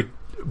don't worry,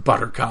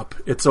 Buttercup.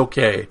 It's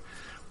okay.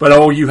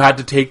 But you had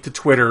to take to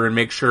Twitter and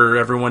make sure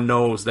everyone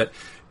knows that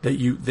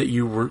you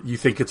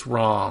think it's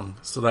wrong.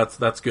 So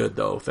that's good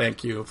though.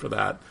 Thank you for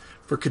that,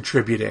 for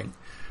contributing.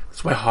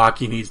 That's why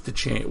hockey needs to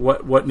change.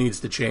 What needs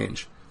to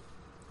change?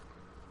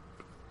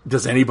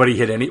 Does anybody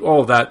hit any?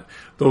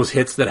 Those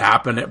hits that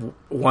happen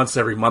once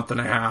every month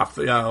and a half.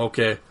 Yeah,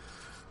 okay,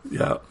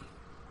 yeah.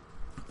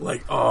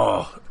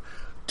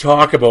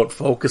 Talk about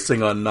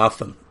focusing on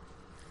nothing.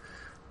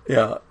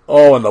 Yeah.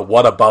 And the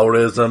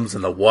whataboutisms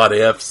and the what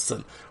ifs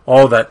and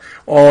all that.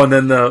 And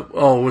then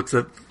what,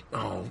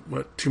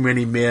 Too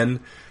Many Men,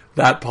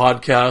 that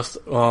podcast.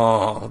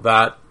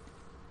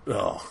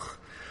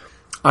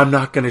 I'm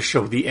not going to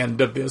show the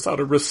end of this out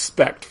of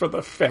respect for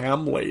the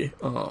family.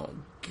 Oh,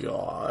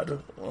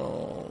 God.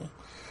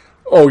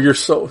 You're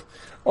so...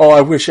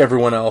 I wish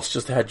everyone else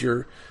just had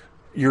your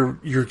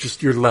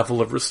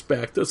level of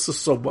respect. This is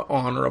so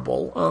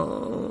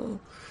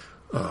honorable.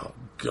 Oh,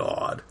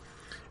 God.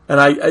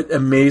 And it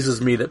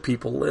amazes me that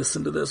people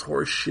listen to this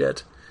horse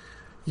shit.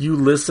 You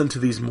listen to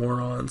these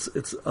morons.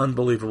 It's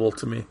unbelievable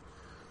to me.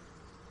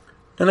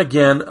 And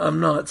again, I'm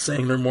not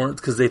saying they're morons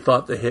because they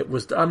thought the hit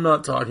was... I'm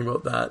not talking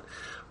about that.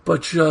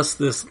 But just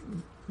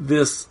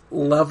this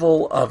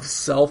level of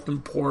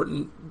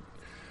self-important,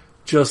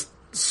 just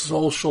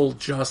social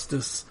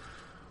justice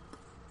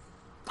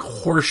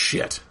horse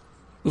shit.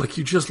 Like,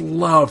 you just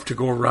love to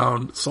go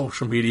around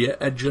social media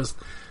and just...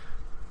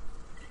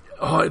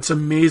 it's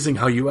amazing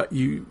how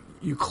you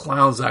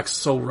clowns act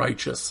so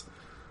righteous.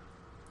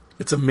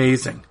 It's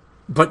amazing.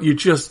 But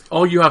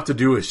all you have to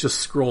do is just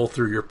scroll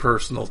through your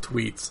personal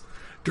tweets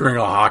during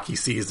a hockey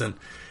season.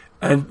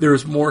 And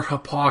there's more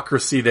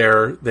hypocrisy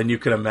there than you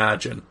can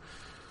imagine.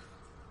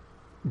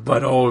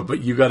 But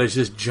you gotta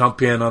just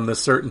jump in on the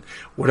certain,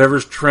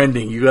 whatever's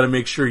trending, you gotta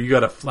make sure you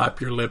gotta flap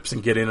your lips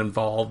and get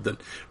involved and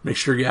make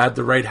sure you add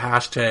the right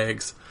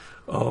hashtags.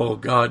 Oh,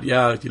 God,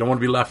 yeah, you don't want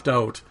to be left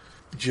out.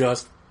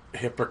 Just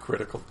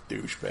hypocritical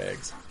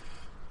douchebags.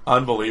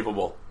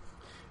 Unbelievable.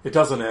 It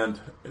doesn't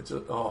end. It's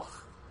just,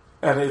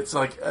 and it's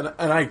like, and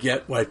I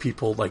get why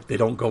people, like, they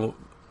don't go,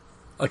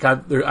 like,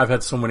 I've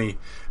had so many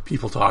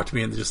people talk to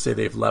me and just say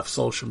they've left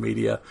social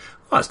media.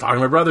 I was talking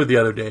to my brother the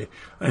other day,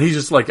 and he's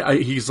just like, I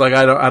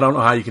don't know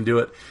how you can do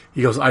it.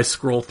 He goes, I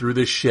scroll through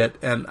this shit,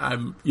 and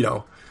I'm,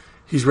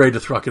 he's ready to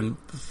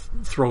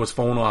throw his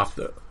phone off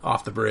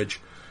the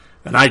bridge.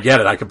 And I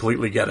get it. I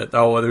completely get it.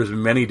 There's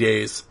been many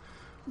days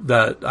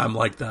that I'm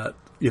like that,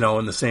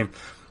 in the same.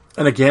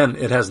 And again,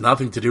 it has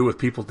nothing to do with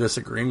people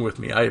disagreeing with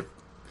me. I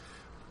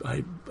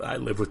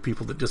live with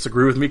people that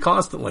disagree with me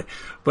constantly.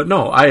 But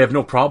no, I have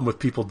no problem with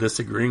people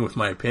disagreeing with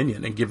my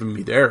opinion and giving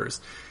me theirs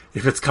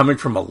if it's coming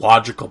from a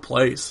logical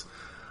place.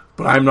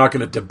 But I'm not going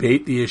to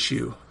debate the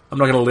issue. I'm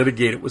not going to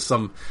litigate it with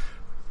some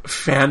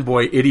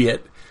fanboy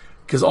idiot.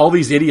 Because all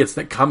these idiots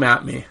that come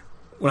at me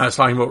when I was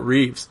talking about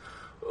Reeves,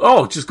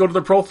 just go to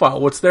their profile.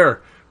 What's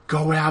there?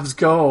 Go Avs,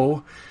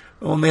 go.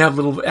 And they have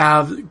little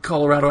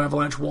Colorado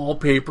Avalanche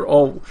wallpaper.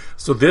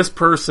 So this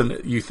person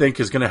you think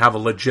is going to have a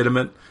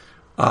legitimate,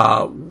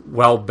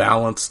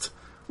 well-balanced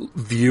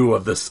view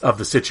of the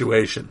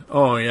situation.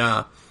 Oh,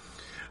 yeah.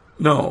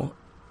 No.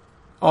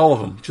 All of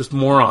them. Just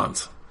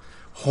morons.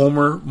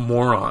 Homer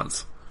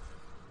morons.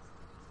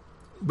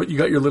 But you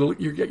got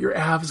your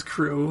Avs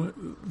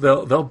crew.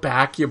 They'll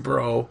back you,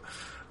 bro.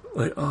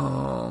 Like,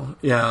 oh,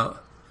 yeah.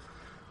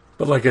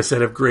 But like I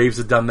said, if Graves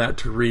had done that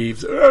to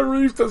Reeves,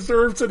 Reeves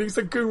deserves it. He's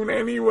a goon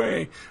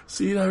anyway.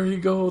 See, there you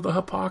go. The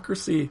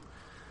hypocrisy.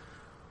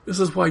 This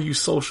is why you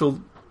social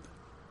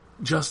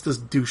justice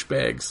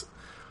douchebags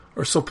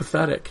are so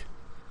pathetic.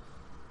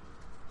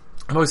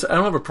 I don't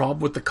have a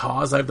problem with the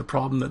cause. I have the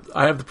problem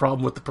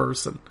with the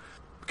person,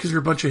 because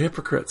you're a bunch of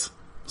hypocrites.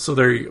 So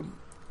there you go.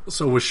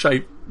 So was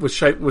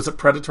it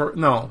predatory?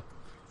 No,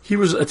 he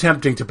was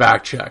attempting to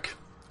back check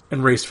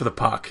and race for the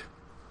puck.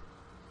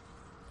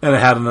 And it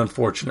had an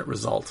unfortunate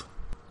result.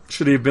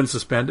 Should he have been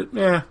suspended?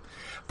 Yeah.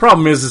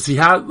 Problem is he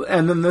had,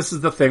 and then this is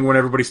the thing when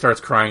everybody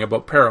starts crying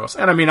about Parros.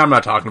 And I mean, I'm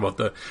not talking about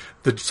the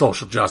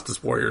social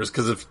justice warriors,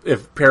 because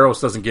if Parros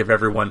doesn't give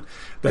everyone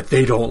that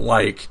they don't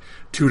like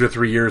 2 to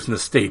 3 years in the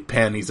state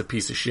pen, he's a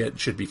piece of shit,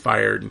 should be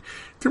fired. And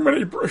too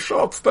many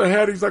shots to the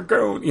head, he's a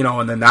goon,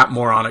 and then that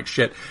moronic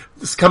shit.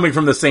 This is coming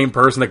from the same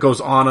person that goes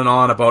on and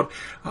on about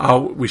how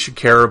we should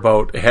care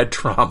about head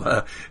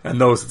trauma and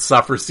those that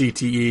suffer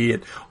CTE,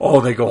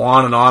 and they go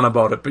on and on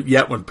about it. But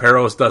yet when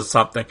Parros does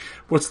something,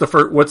 what's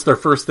their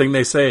first thing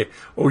they say?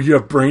 Oh, you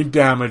have brain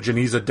damage and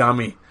he's a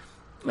dummy.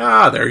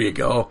 There you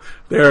go.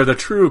 There, the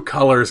true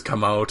colors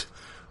come out.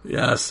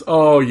 Yes.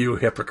 Oh, you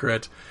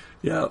hypocrite.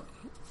 Yeah.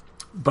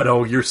 But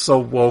you're so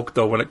woke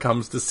though when it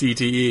comes to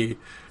CTE.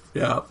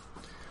 Yeah.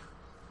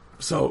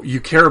 So you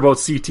care about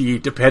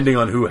CTE depending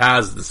on who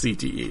has the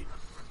CTE.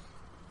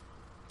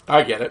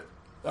 I get it.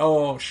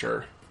 Oh,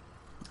 sure.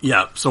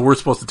 Yeah, so we're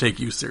supposed to take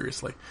you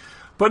seriously.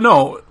 But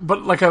no,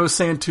 but like I was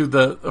saying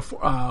to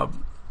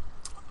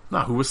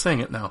who was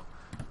saying it now?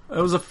 It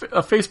was a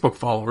Facebook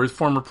follower, his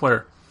former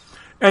player.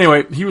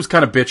 Anyway, he was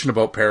kind of bitching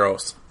about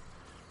Parros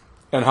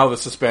and how the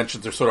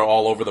suspensions are sort of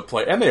all over the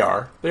place. And they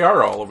are. They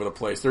are all over the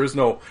place. There is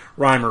no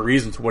rhyme or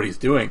reason to what he's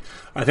doing.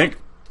 I think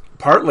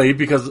partly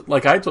because,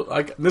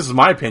 this is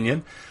my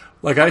opinion,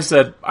 like I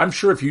said, I'm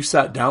sure if you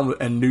sat down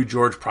and knew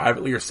George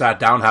privately or sat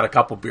down, had a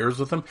couple beers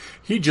with him,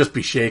 he'd just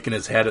be shaking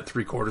his head at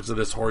 3/4 of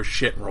this horse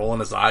shit and rolling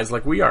his eyes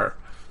like we are.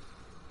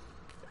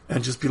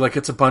 And just be like,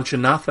 it's a bunch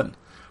of nothing.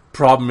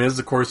 Problem is,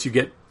 of course, you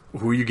get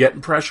who you getting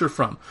pressure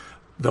from.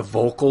 The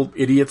vocal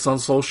idiots on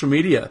social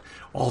media.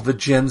 All the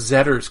Gen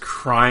Zers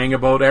crying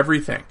about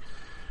everything.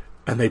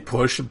 And they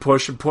push and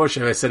push and push.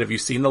 And I said, have you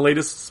seen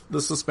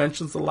the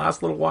suspensions the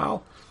last little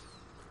while?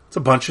 It's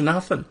a bunch of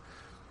nothing.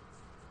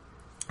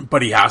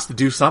 But he has to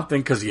do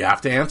something because you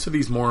have to answer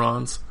these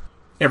morons.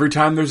 Every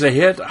time there's a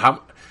hit,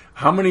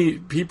 how many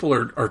people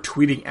are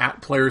tweeting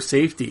at player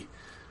safety?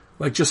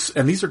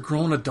 And these are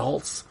grown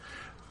adults,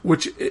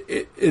 which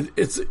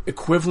it's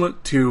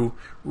equivalent to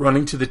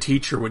running to the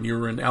teacher when you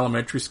were in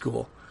elementary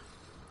school.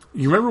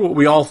 You remember what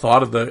we all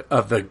thought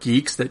of the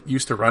geeks that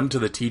used to run to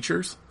the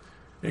teachers?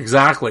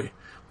 Exactly.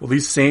 Well,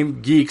 these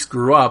same geeks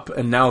grew up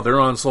and now they're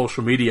on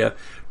social media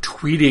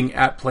tweeting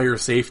at player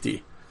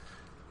safety.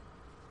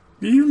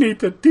 You need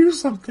to do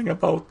something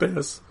about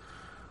this.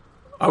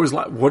 I was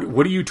like, what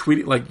are you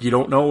tweeting? Like, you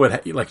don't know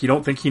what, like, you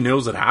don't think he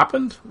knows it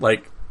happened?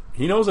 Like,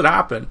 he knows it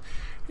happened.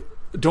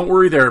 Don't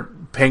worry there,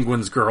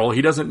 Penguins girl.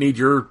 He doesn't need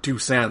your 2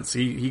 cents.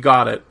 He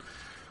got it.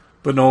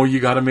 But no, you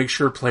got to make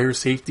sure player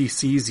safety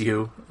sees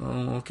you.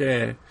 Oh,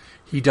 okay.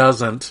 He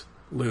doesn't,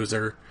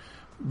 loser.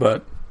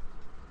 But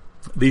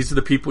these are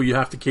the people you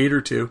have to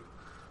cater to.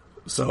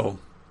 So,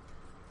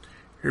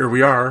 here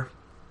we are.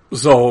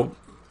 So,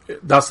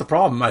 that's the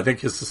problem. I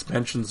think his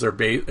suspensions are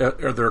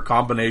they're a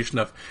combination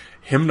of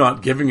him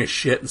not giving a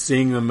shit and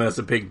seeing them as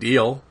a big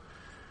deal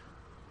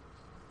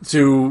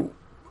to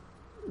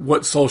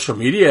what social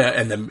media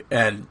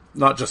and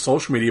not just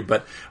social media,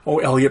 but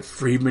Elliot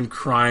Friedman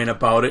crying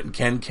about it and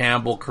Ken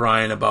Campbell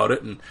crying about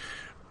it, and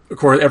of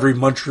course every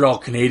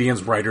Montreal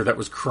Canadiens writer that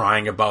was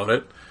crying about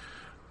it.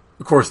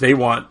 Of course they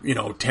want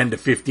 10 to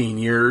 15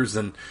 years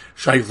and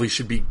Scheifele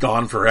should be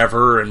gone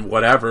forever and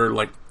whatever,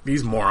 like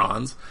these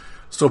morons.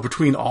 So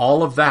between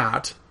all of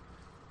that,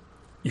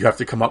 you have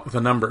to come up with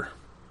a number.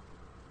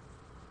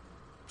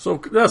 So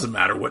it doesn't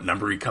matter what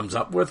number he comes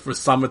up with. For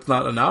some it's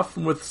not enough,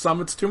 and with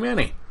some it's too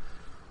many.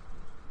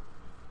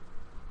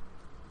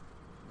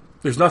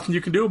 There's nothing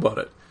you can do about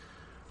it.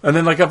 And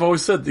then, like I've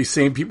always said, these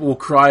same people will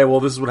cry, well,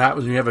 this is what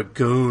happens when you have a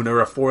goon or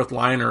a fourth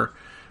liner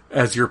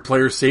as your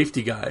player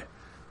safety guy.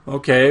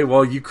 Okay,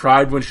 well, you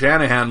cried when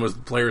Shanahan was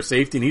the player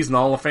safety, and he's in the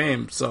Hall of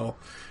Fame, so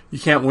you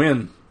can't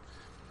win.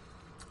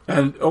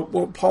 And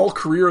Paul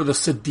Kariya or the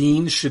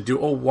Sedins should do.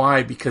 Oh,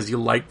 why? Because you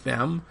like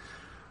them.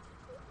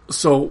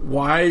 So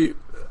why?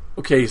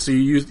 Okay, so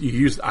you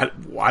use.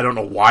 I don't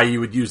know why you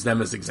would use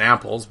them as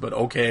examples, but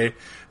okay,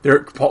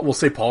 we'll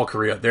say Paul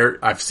Kariya.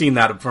 I've seen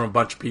that from a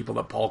bunch of people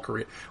that Paul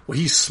Kariya. Well,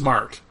 he's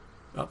smart.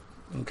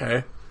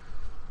 Okay.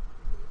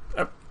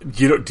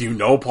 Do you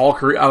know Paul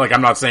Kariya? Like,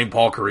 I'm not saying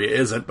Paul Kariya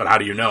isn't, but how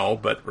do you know?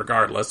 But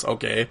regardless,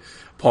 okay,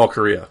 Paul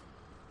Kariya.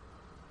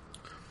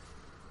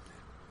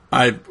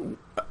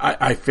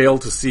 I fail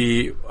to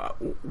see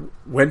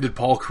when did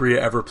Paul Kariya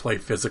ever play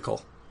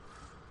physical?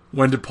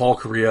 When did Paul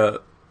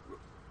Kariya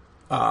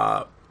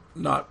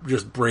not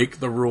just break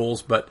the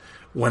rules, but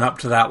went up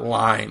to that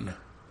line?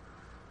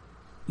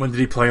 When did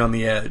he play on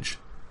the edge?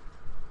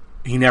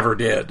 He never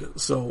did.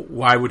 So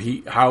why would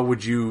he? How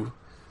would he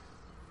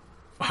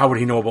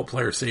know about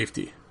player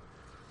safety?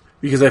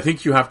 Because I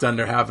think you have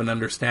to have an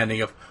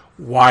understanding of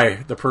why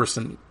the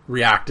person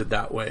reacted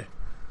that way.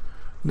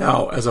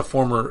 Now, as a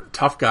former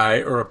tough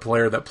guy or a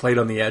player that played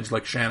on the edge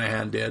like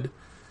Shanahan did,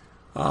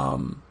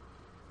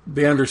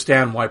 they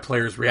understand why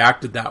players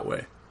reacted that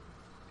way.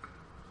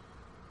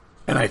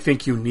 And I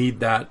think you need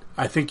that.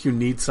 I think you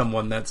need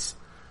someone that's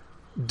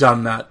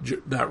done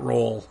that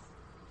role.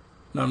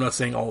 Now, I'm not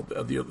saying all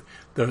the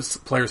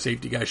player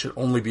safety guy should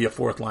only be a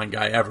fourth line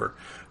guy ever.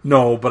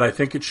 No, but I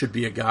think it should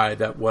be a guy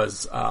that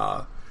was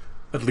at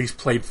least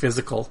played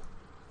physical.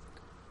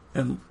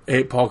 And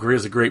Paul Kariya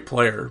is a great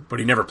player, but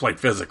he never played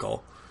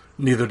physical.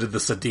 Neither did the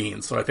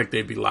Sedins, so I think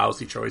they'd be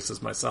lousy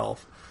choices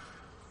myself.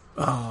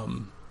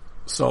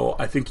 So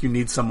I think you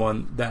need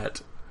someone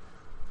that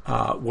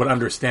would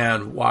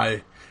understand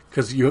why,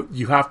 because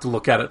you have to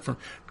look at it from,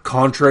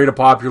 contrary to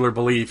popular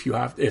belief,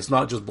 it's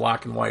not just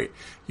black and white.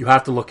 You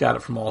have to look at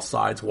it from all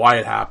sides, why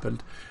it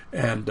happened,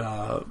 and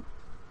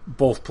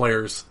both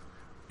players'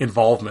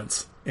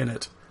 involvements in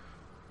it.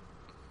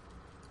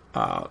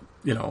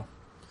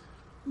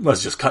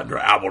 Let's just cut an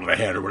apple to the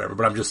head or whatever,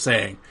 but I'm just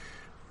saying,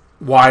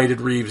 why did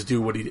Reeves do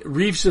what he did?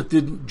 Reeves just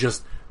didn't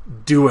just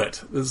do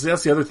it.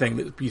 That's the other thing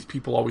that these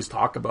people always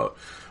talk about.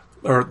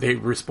 or they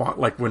respond,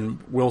 like when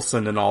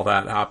Wilson and all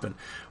that happened.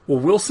 Well,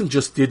 Wilson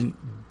just didn't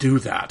do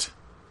that.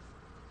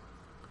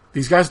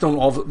 These guys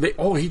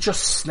don't he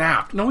just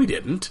snapped. No, he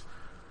didn't.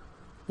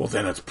 Well,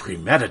 then it's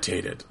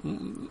premeditated.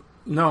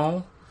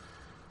 No.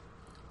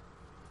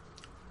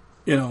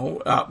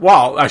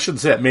 Well, I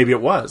shouldn't say it. Maybe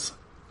it was.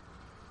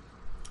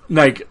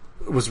 Like,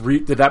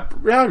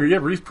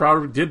 Reeves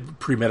probably did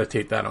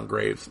premeditate that on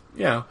Graves.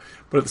 Yeah.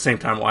 But at the same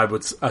time, I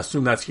would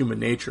assume that's human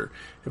nature.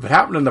 If it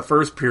happened in the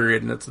first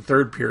period and it's the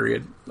third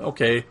period,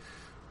 okay.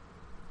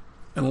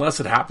 Unless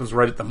it happens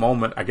right at the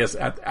moment, I guess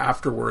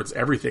afterwards,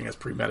 everything is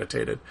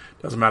premeditated.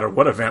 Doesn't matter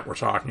what event we're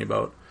talking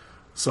about.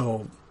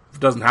 So, if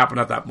it doesn't happen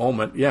at that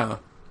moment, yeah.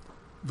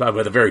 By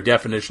the very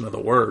definition of the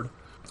word.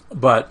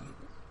 But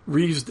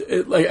Reeves,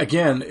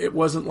 it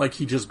wasn't like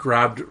he just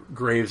grabbed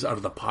Graves out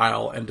of the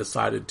pile and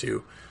decided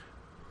to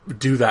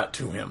do that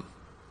to him.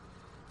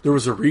 There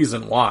was a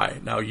reason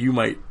why. Now, you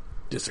might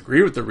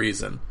disagree with the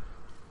reason,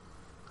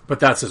 but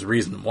that's his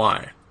reason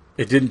why.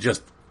 It didn't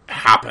just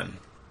happen,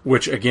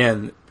 which,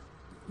 again,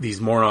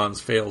 these morons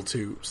fail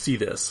to see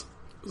this.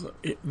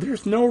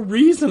 There's no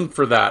reason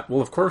for that.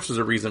 Well, of course there's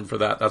a reason for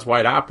that. That's why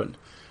it happened.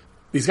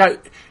 These guys,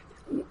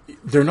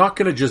 they're not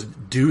going to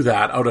just do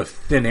that out of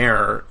thin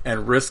air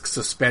and risk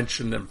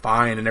suspension and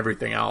fine and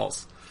everything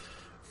else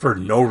for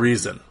no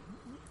reason.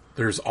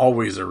 There's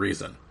always a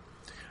reason.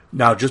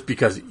 Now, just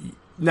because...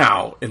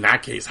 Now, in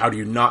that case, how do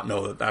you not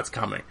know that that's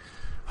coming?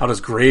 How does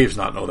Graves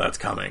not know that's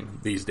coming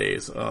these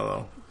days?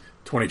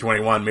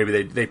 2021,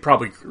 maybe they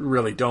probably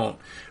really don't.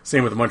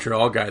 Same with the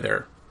Montreal guy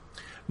there.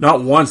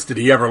 Not once did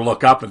he ever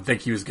look up and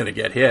think he was going to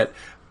get hit.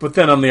 But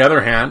then on the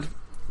other hand,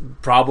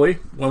 probably,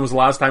 when was the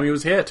last time he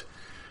was hit?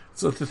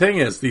 So the thing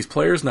is, these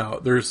players now,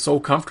 they're so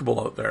comfortable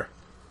out there.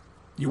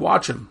 You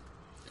watch them.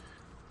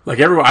 Like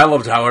I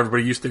loved how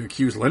everybody used to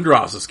accuse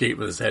Lindros of skating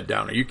with his head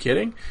down. Are you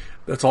kidding?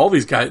 That's all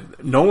these guys.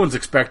 No one's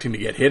expecting to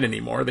get hit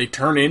anymore. They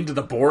turn into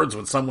the boards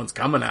when someone's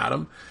coming at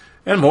them.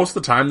 And most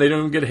of the time, they don't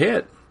even get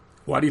hit.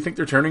 Why do you think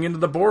they're turning into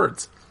the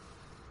boards?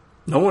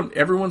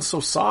 Everyone's so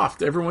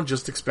soft. Everyone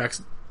just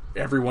expects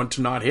everyone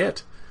to not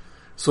hit.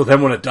 So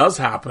then when it does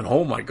happen,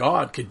 oh my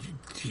God, do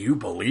you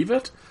believe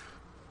it?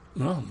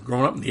 Well,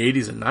 growing up in the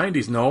 80s and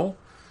 90s, no.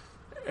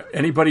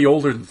 Anybody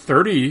older than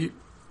 30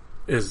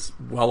 is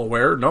well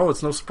aware. No,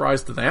 it's no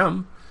surprise to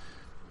them.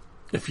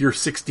 If you're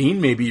 16,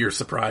 maybe you're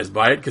surprised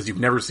by it because you've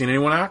never seen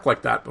anyone act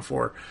like that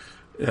before.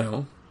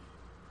 I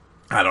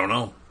don't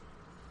know.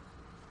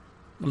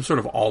 I'm sort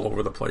of all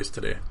over the place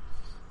today.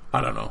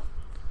 I don't know.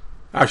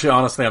 Actually,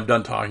 honestly, I'm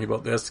done talking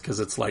about this because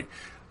it's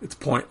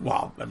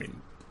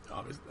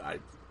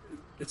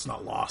it's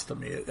not lost to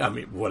me. I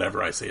mean,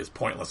 whatever I say is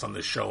pointless on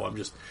this show. I'm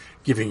just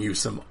giving you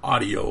some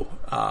audio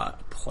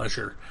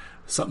pleasure,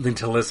 something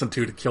to listen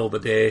to kill the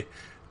day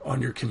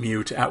on your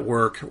commute, at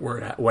work,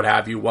 or what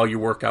have you, while you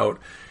work out.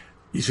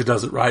 Isha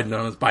does it riding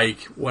on his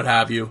bike, what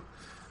have you.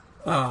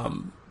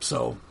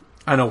 So,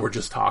 I know we're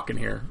just talking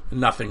here.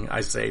 Nothing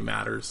I say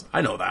matters.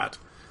 I know that.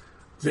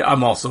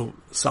 I'm also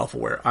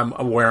self-aware. I'm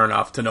aware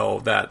enough to know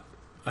that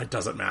it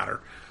doesn't matter.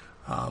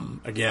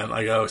 Again,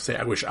 like I always say,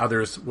 I wish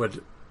others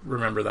would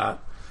remember that.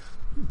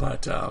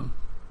 But, the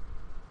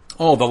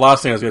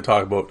last thing I was going to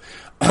talk about,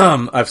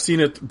 I've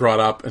seen it brought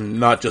up, and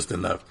not just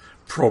in the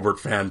Probert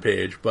fan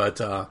page,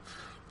 but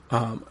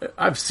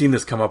I've seen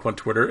this come up on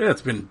Twitter, and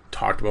it's been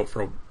talked about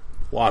for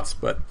lots,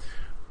 but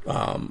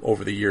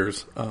over the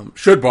years.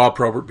 Should Bob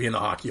Probert be in the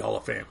Hockey Hall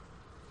of Fame?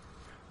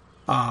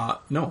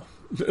 No.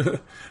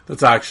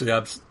 That's actually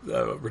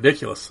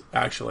ridiculous,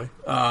 actually.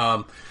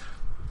 Now,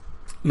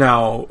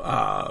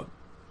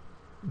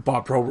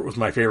 Bob Probert was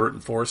my favorite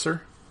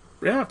enforcer.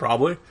 Yeah,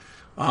 probably.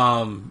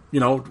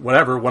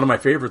 Whatever. One of my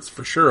favorites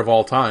for sure of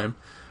all time.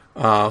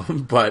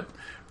 But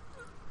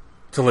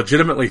to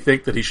legitimately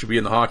think that he should be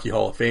in the Hockey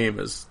Hall of Fame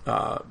is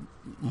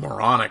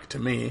moronic to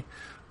me.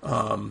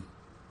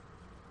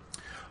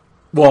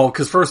 Well,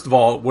 because first of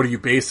all, what are you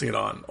basing it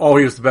on? Oh,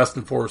 he was the best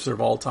enforcer of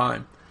all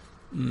time.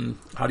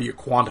 How do you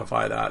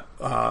quantify that?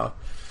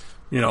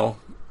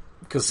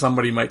 Because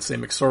somebody might say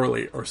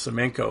McSorley or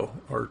Semenko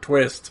or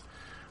Twist.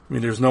 I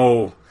mean, there's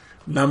no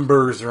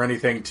numbers or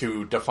anything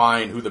to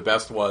define who the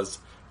best was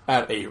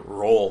at a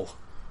role.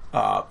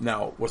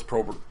 Now, was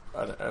Probert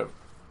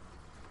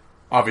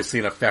obviously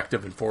an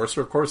effective enforcer?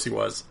 Of course he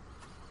was.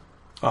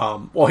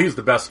 Well, he's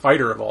the best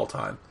fighter of all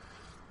time.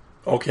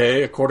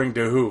 Okay, according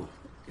to who?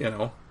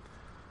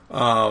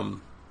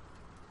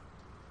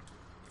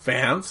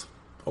 Fans?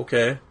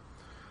 Okay.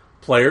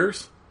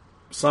 Players?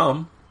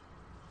 Some.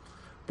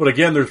 But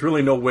again, there's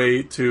really no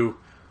way to...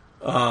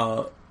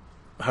 how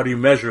do you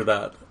measure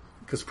that?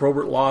 Because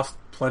Probert lost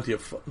plenty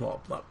of...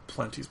 Well, not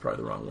plenty is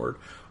probably the wrong word.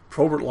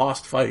 Probert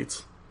lost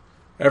fights.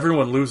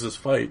 Everyone loses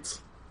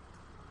fights.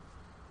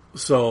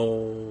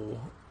 So...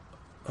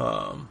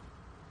 and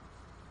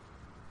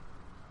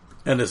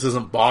this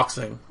isn't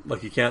boxing.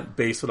 Like, you can't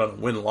base it on a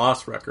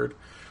win-loss record.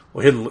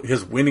 Well,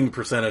 his winning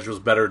percentage was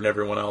better than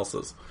everyone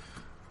else's.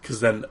 Because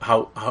then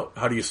how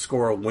do you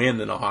score a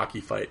win in a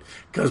hockey fight?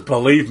 Because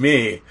believe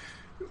me,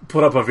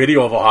 put up a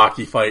video of a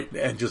hockey fight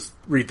and just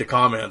read the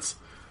comments.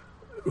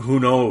 who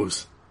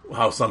knows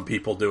how some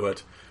people do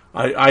it.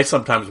 I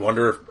sometimes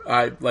wonder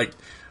if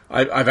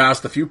I've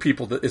asked a few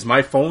people, is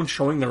my phone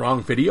showing the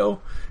wrong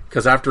video?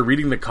 Because after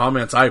reading the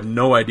comments, I have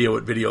no idea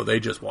what video they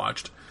just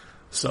watched.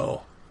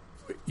 So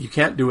you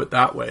can't do it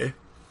that way.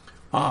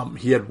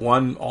 He had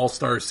one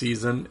All-Star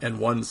season and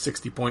one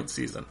 60-point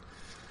season.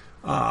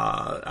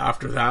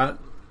 After that,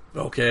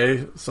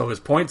 okay, so his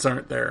points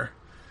aren't there.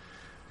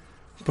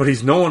 But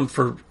he's known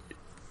for,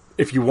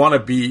 if you want to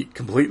be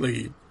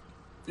completely,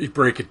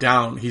 break it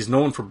down, he's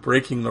known for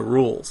breaking the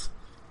rules.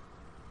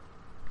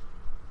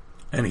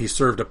 And he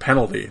served a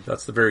penalty.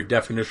 That's the very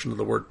definition of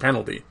the word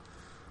penalty.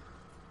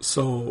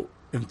 So,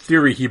 in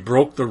theory, he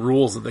broke the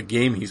rules of the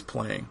game he's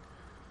playing.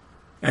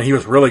 And he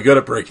was really good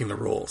at breaking the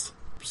rules.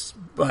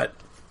 But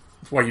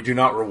that's why you do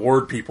not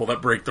reward people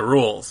that break the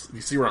rules.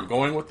 You see where I'm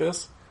going with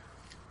this?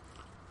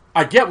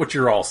 I get what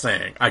you're all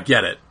saying. I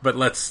get it. But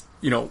let's,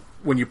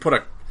 when you put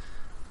a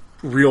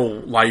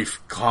real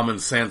life, common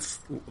sense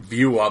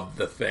view of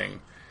the thing,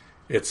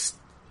 it's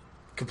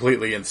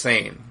completely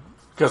insane.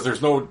 Because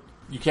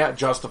you can't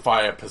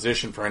justify a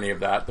position for any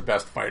of that. The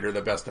best fighter,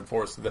 the best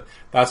enforcer,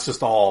 that's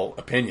just all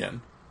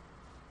opinion.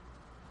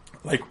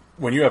 Like,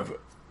 when you have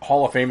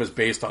Hall of Fame is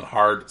based on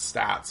hard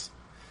stats,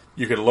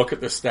 you could look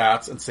at the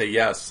stats and say,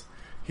 yes,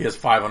 he has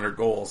 500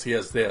 goals, he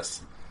has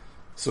this.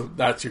 So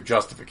that's your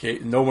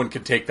justification. No one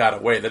can take that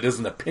away. That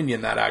isn't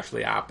opinion, that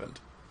actually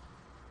happened.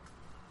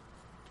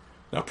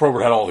 Now,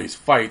 Probert had all these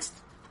fights.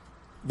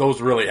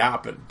 Those really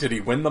happened. Did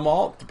he win them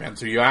all?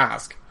 Depends who you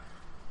ask.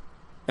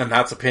 And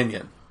that's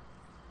opinion.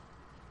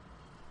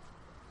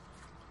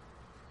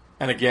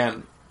 And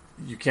again,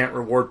 you can't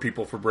reward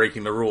people for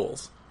breaking the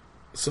rules.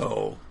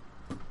 So,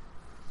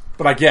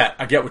 but I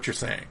get what you're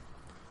saying.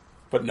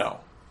 But no.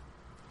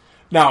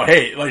 Now,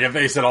 hey, like if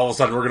they said all of a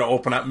sudden we're going to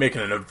open up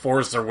making an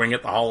enforcer wing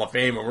at the Hall of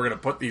Fame and we're going to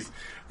put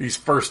these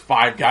first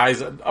 5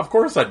 guys, of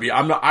course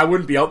I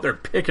wouldn't be out there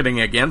picketing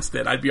against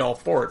it. I'd be all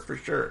for it for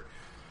sure.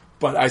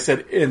 But I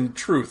said, in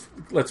truth,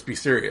 let's be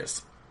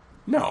serious.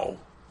 No,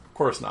 of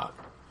course not.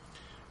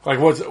 Like,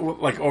 we're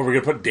going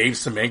to put Dave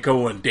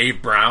Semenko and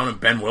Dave Brown and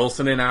Ben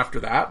Wilson in after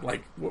that?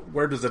 Like,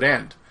 where does it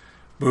end?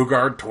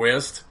 Boogaard,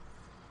 Twist?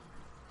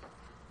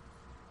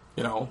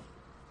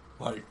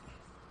 Like,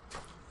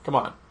 come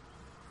on.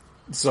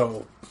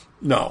 So,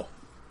 no,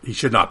 he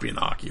should not be in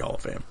the Hockey Hall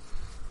of Fame.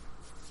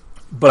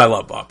 But I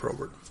love Bob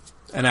Probert.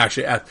 And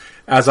actually,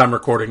 as I'm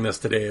recording this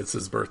today, it's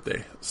his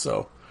birthday.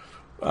 So,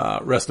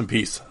 rest in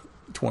peace,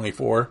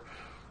 24.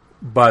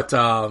 But,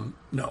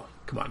 no,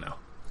 come on now.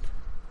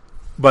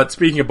 But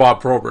speaking of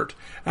Bob Probert,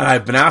 and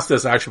I've been asked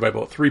this actually by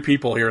about 3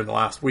 people here in the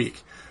last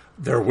week,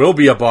 there will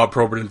be a Bob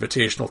Probert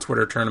Invitational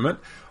Twitter tournament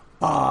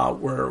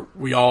where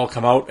we all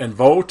come out and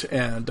vote,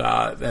 and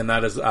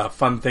that is a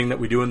fun thing that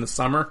we do in the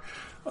summer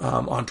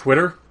on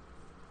Twitter.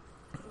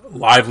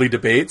 Lively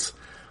debates.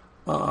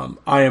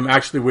 I am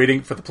actually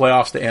waiting for the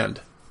playoffs to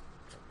end.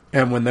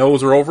 And when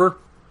those are over,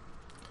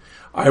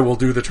 I will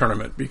do the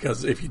tournament,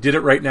 because if you did it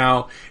right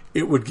now,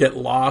 it would get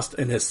lost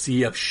in a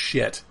sea of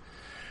shit.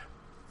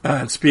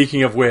 And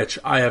speaking of which,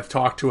 I have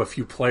talked to a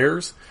few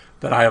players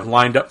that I have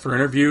lined up for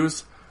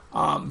interviews.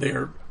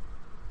 They're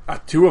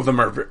 2 of them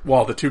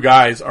the 2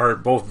 guys are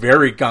both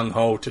very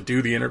gung-ho to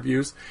do the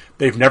interviews.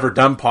 They've never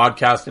done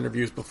podcast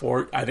interviews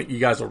before. I think you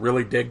guys will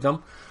really dig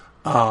them.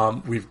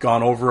 We've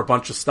gone over a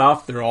bunch of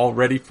stuff. They're all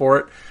ready for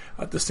it.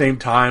 At the same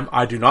time,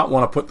 I do not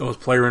want to put those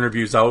player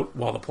interviews out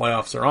while the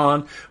playoffs are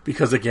on,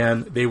 because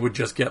again, they would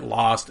just get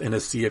lost in a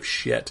sea of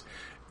shit.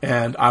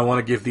 And I want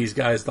to give these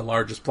guys the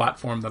largest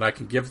platform that I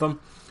can give them,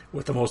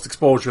 with the most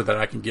exposure that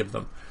I can give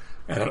them.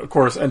 And of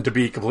course, and to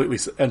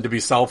be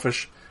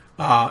selfish,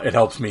 it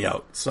helps me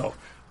out. So,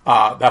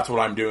 that's what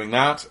I'm doing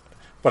that.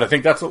 But I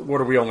think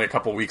what are we, only a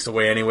couple weeks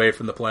away anyway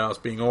from the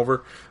playoffs being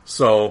over.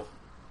 So,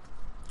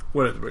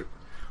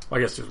 I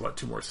guess there's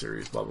 2 more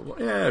series, blah, blah,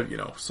 blah.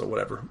 Yeah, so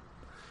whatever.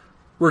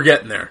 We're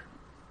getting there.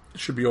 It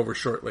should be over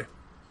shortly.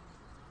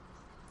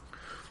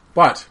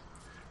 But,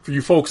 for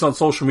you folks on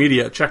social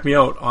media, check me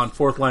out on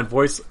Fourth Line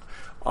Voice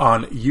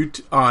on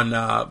YouTube,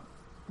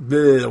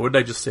 what did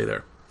I just say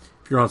there?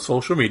 If you're on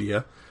social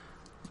media,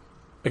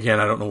 again,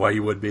 I don't know why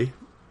you would be.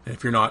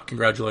 If you're not,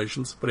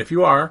 congratulations. But if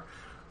you are,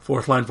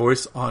 Fourth Line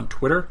Voice on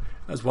Twitter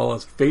as well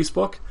as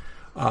Facebook.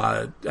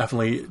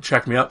 Definitely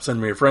check me up,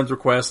 send me a friend's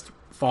request,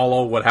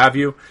 follow, what have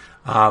you.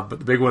 But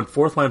the big one,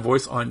 Fourth Line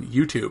Voice on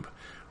YouTube.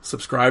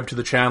 Subscribe to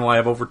the channel. I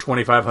have over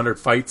 2,500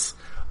 fights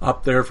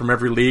up there from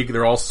every league.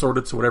 They're all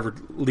sorted, so whatever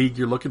league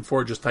you're looking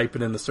for, just type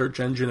it in the search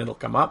engine. It'll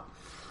come up.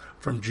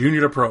 From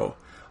junior to pro.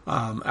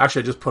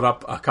 Actually, I just put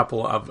up a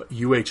couple of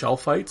UHL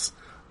fights.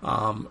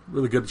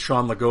 Really good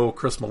Sean Legault,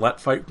 Chris Millette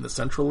fight from the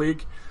Central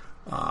League.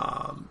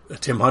 A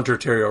Tim Hunter,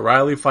 Terry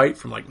O'Reilly fight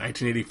from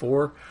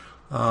 1984.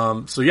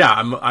 So yeah,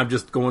 I'm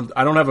just going,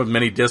 I don't have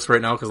many discs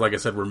right now because like I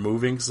said, we're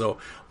moving. So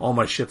all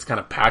my shit's kind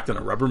of packed in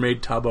a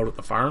Rubbermaid tub out at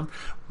the farm,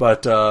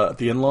 but, at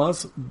the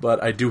in-laws,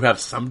 but I do have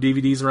some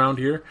DVDs around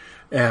here,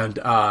 and,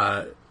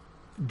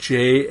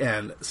 Jay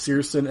and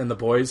Searson and the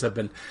boys have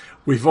been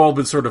we've all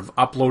been sort of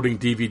uploading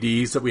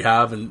DVDs that we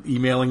have and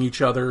emailing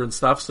each other and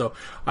stuff. So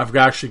I've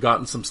actually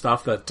gotten some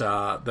stuff that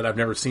that I've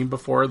never seen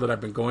before that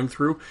I've been going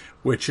through,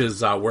 which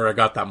is where I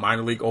got that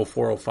minor league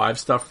 04-05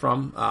 stuff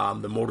from,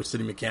 the Motor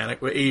City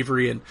Mechanic with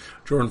Avery and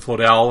Jordan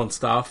Flodell and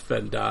stuff,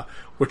 and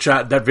which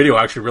that video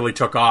actually really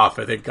took off.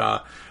 I think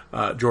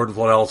Jordan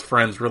Flodell's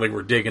friends really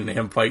were digging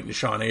him fighting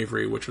Sean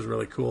Avery, which was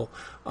really cool.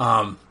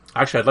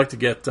 Actually, I'd like to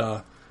get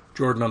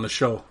Jordan on the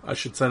show. I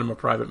should send him a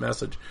private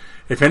message.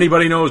 If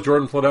anybody knows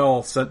Jordan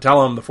Flodell,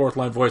 tell him the Fourth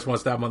Line Voice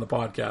wants to have him on the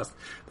podcast.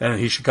 Then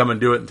he should come and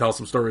do it and tell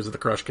some stories of the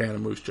Crush Can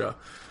and Moose Jaw.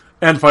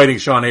 And fighting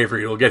Sean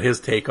Avery. He'll get his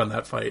take on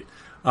that fight.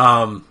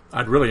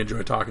 I'd really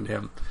enjoy talking to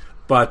him.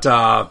 But,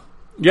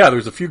 yeah,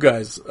 there's a few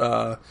guys.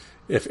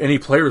 If any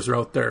players are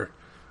out there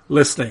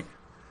listening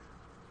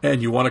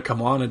and you want to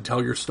come on and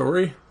tell your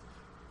story,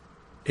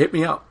 hit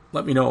me up.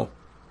 Let me know.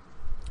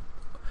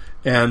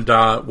 And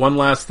one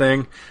last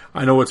thing,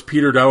 I know it's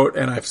petered out,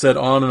 and I've said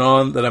on and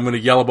on that I'm going to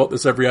yell about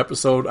this every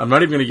episode. I'm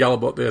not even going to yell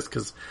about this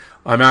because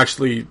I'm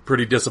actually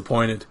pretty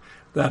disappointed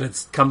that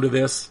it's come to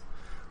this.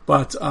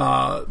 But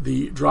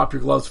the Drop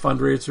Your Gloves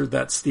fundraiser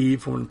that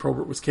Steve from When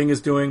Probert Was King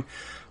is doing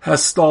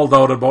has stalled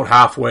out about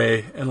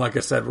halfway. And like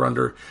I said,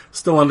 we're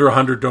still under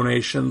 100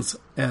 donations,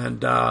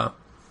 and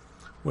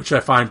which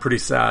I find pretty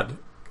sad,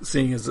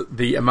 seeing as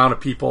the amount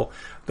of people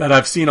that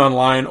I've seen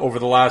online over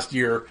the last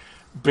year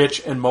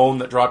bitch and moan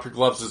that Drop Your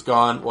Gloves is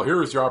gone. Well,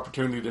 here is your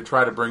opportunity to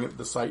try to bring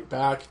the site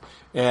back,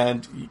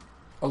 and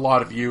a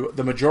lot of you,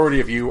 the majority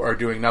of you, are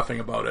doing nothing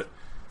about it.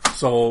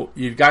 So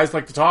you guys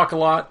like to talk a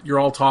lot. You're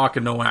all talk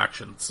and no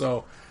action.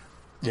 So,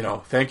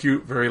 thank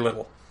you very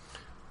little.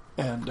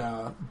 And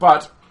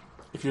but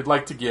if you'd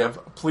like to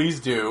give, please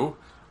do.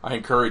 I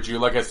encourage you.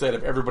 Like I said,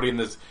 if everybody in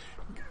this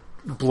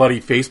bloody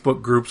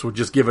Facebook groups would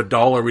just give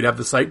 $1, we'd have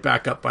the site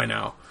back up by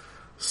now.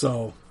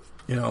 So,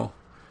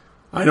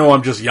 I know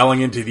I'm just yelling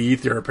into the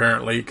ether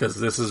apparently because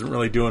this isn't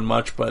really doing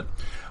much, but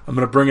I'm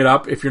going to bring it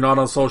up. If you're not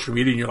on social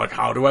media and you're like,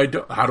 how do I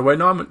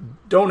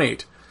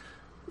donate?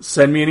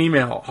 Send me an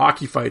email,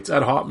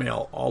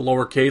 hockeyfights@hotmail, all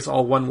lowercase,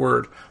 all one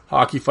word,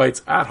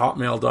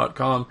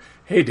 hockeyfights@hotmail.com.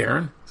 Hey,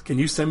 Darren, can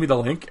you send me the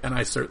link? And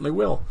I certainly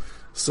will.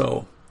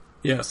 So,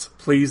 yes,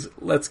 please,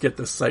 let's get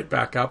this site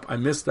back up. I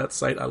missed that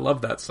site. I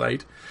love that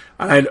site.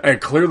 And I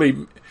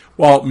clearly,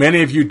 well,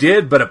 many of you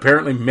did, but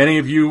apparently many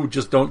of you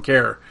just don't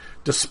care,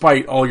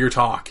 despite all your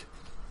talk.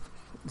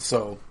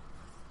 So,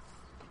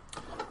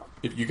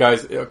 if you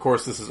guys, of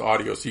course, this is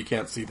audio, so you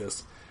can't see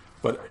this.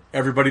 But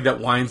everybody that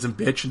whines and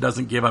bitch and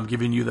doesn't give, I'm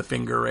giving you the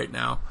finger right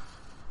now.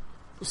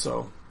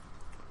 So,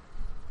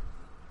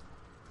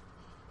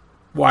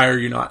 why are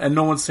you not? And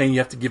no one's saying you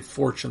have to give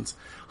fortunes,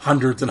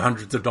 hundreds and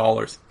hundreds of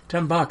dollars.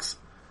 $10.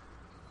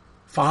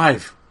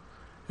 $5.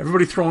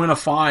 Everybody throw in a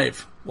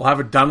 $5. We'll have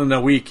it done in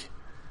a week.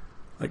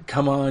 Like,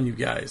 come on, you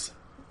guys.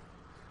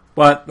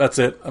 But that's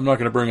it. I'm not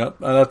going to bring up.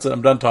 That's it.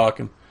 I'm done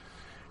talking.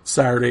 It's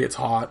Saturday. It's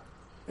hot.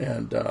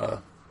 And,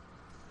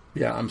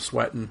 yeah, I'm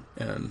sweating.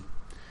 And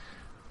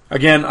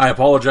again, I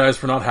apologize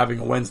for not having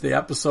a Wednesday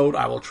episode.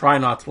 I will try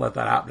not to let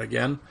that happen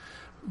again.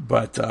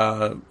 But,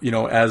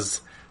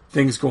 as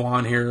things go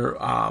on here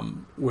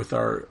with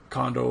our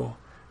condo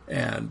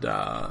and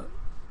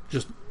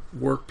just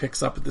work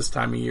picks up at this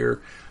time of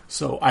year,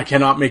 so I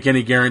cannot make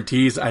any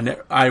guarantees.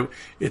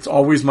 It's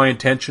always my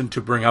intention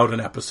to bring out an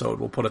episode.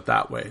 We'll put it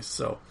that way.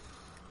 So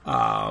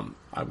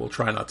I will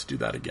try not to do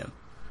that again.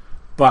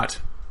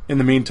 But in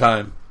the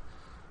meantime,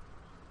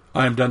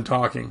 I am done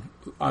talking.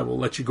 I will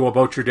let you go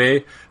about your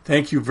day.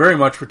 Thank you very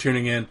much for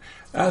tuning in.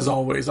 As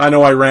always, I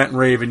know I rant and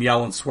rave and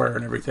yell and swear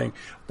and everything,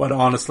 but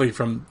honestly,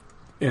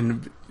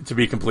 to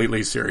be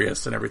completely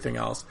serious and everything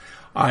else,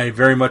 I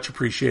very much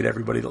appreciate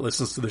everybody that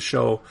listens to the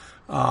show,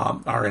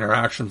 our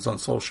interactions on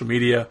social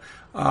media.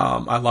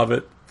 I love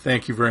it.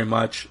 Thank you very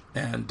much.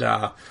 And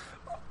the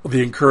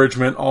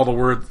encouragement, all the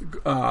words,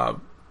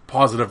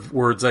 positive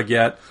words I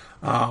get.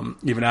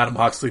 Even Adam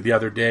Huxley the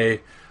other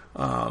day,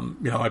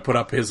 I put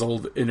up his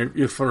old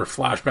interview for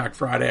Flashback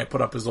Friday. I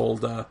put up his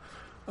old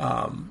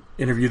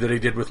interview that he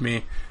did with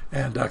me,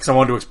 and because I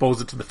wanted to expose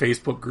it to the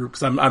Facebook group,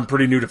 because I'm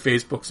pretty new to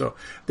Facebook, so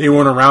they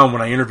weren't around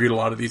when I interviewed a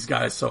lot of these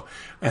guys. So,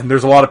 and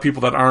there's a lot of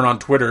people that aren't on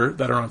Twitter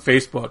that are on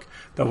Facebook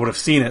that would have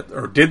seen it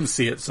or didn't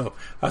see it. So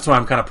that's why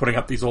I'm kind of putting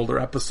up these older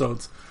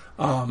episodes,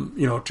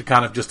 to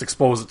kind of just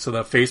expose it to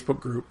the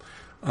Facebook group.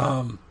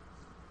 And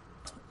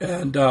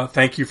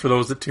thank you for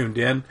those that tuned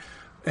in,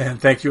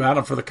 and thank you,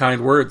 Adam, for the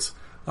kind words.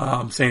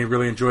 Saying he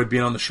really enjoyed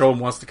being on the show and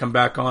wants to come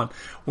back on.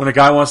 When a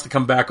guy wants to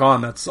come back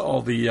on, that's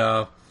all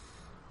the,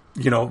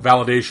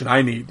 validation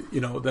I need,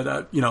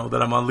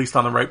 that I'm at least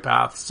on the right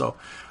path. So,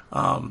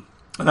 and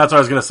that's what I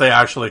was going to say,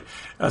 actually,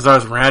 as I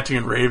was ranting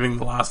and raving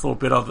the last little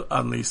bit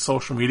on these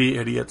social media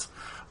idiots.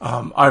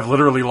 I've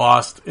literally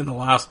lost, in the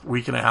last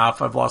week and a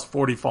half, I've lost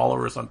 40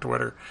 followers on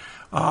Twitter,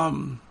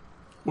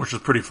 which is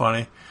pretty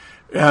funny.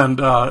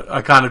 And,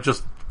 I kind of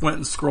just went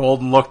and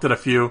scrolled and looked at a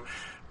few.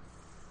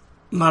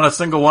 Not a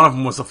single one of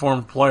them was a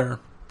former player.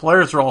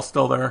 Players are all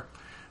still there.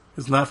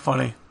 Isn't that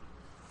funny?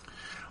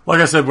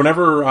 Like I said,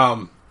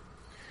 whenever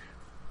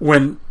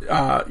when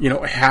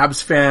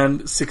Habs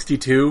fan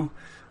 62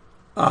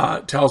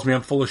 tells me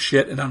I'm full of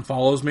shit and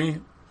unfollows me,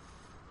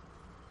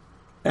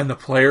 and the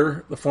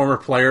former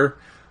player,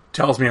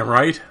 tells me I'm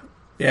right,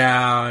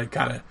 yeah,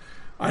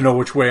 I know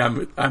which way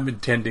I'm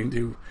intending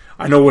to.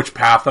 I know which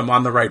path I'm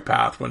on the right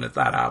path when that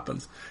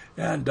happens.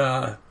 And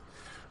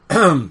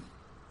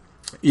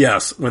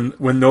yes,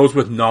 when those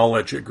with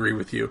knowledge agree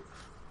with you,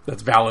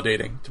 that's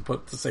validating,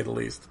 to say the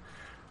least.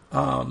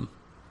 Yeah,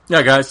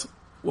 guys,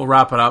 we'll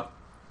wrap it up.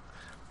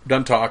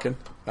 Done talking.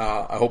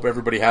 I hope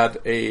everybody has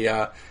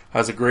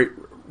a great.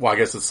 Well, I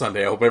guess it's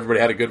Sunday. I hope everybody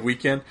had a good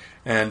weekend,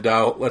 and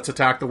let's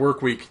attack the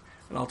work week.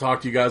 And I'll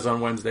talk to you guys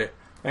on Wednesday.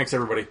 Thanks,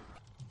 everybody.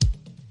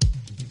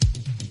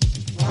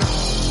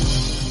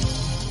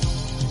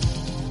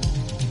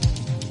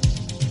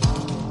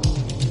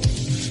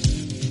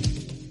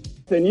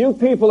 And you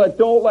people that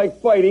don't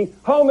like fighting,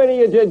 how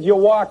many of you did you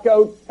walk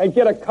out and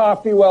get a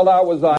coffee while that was on?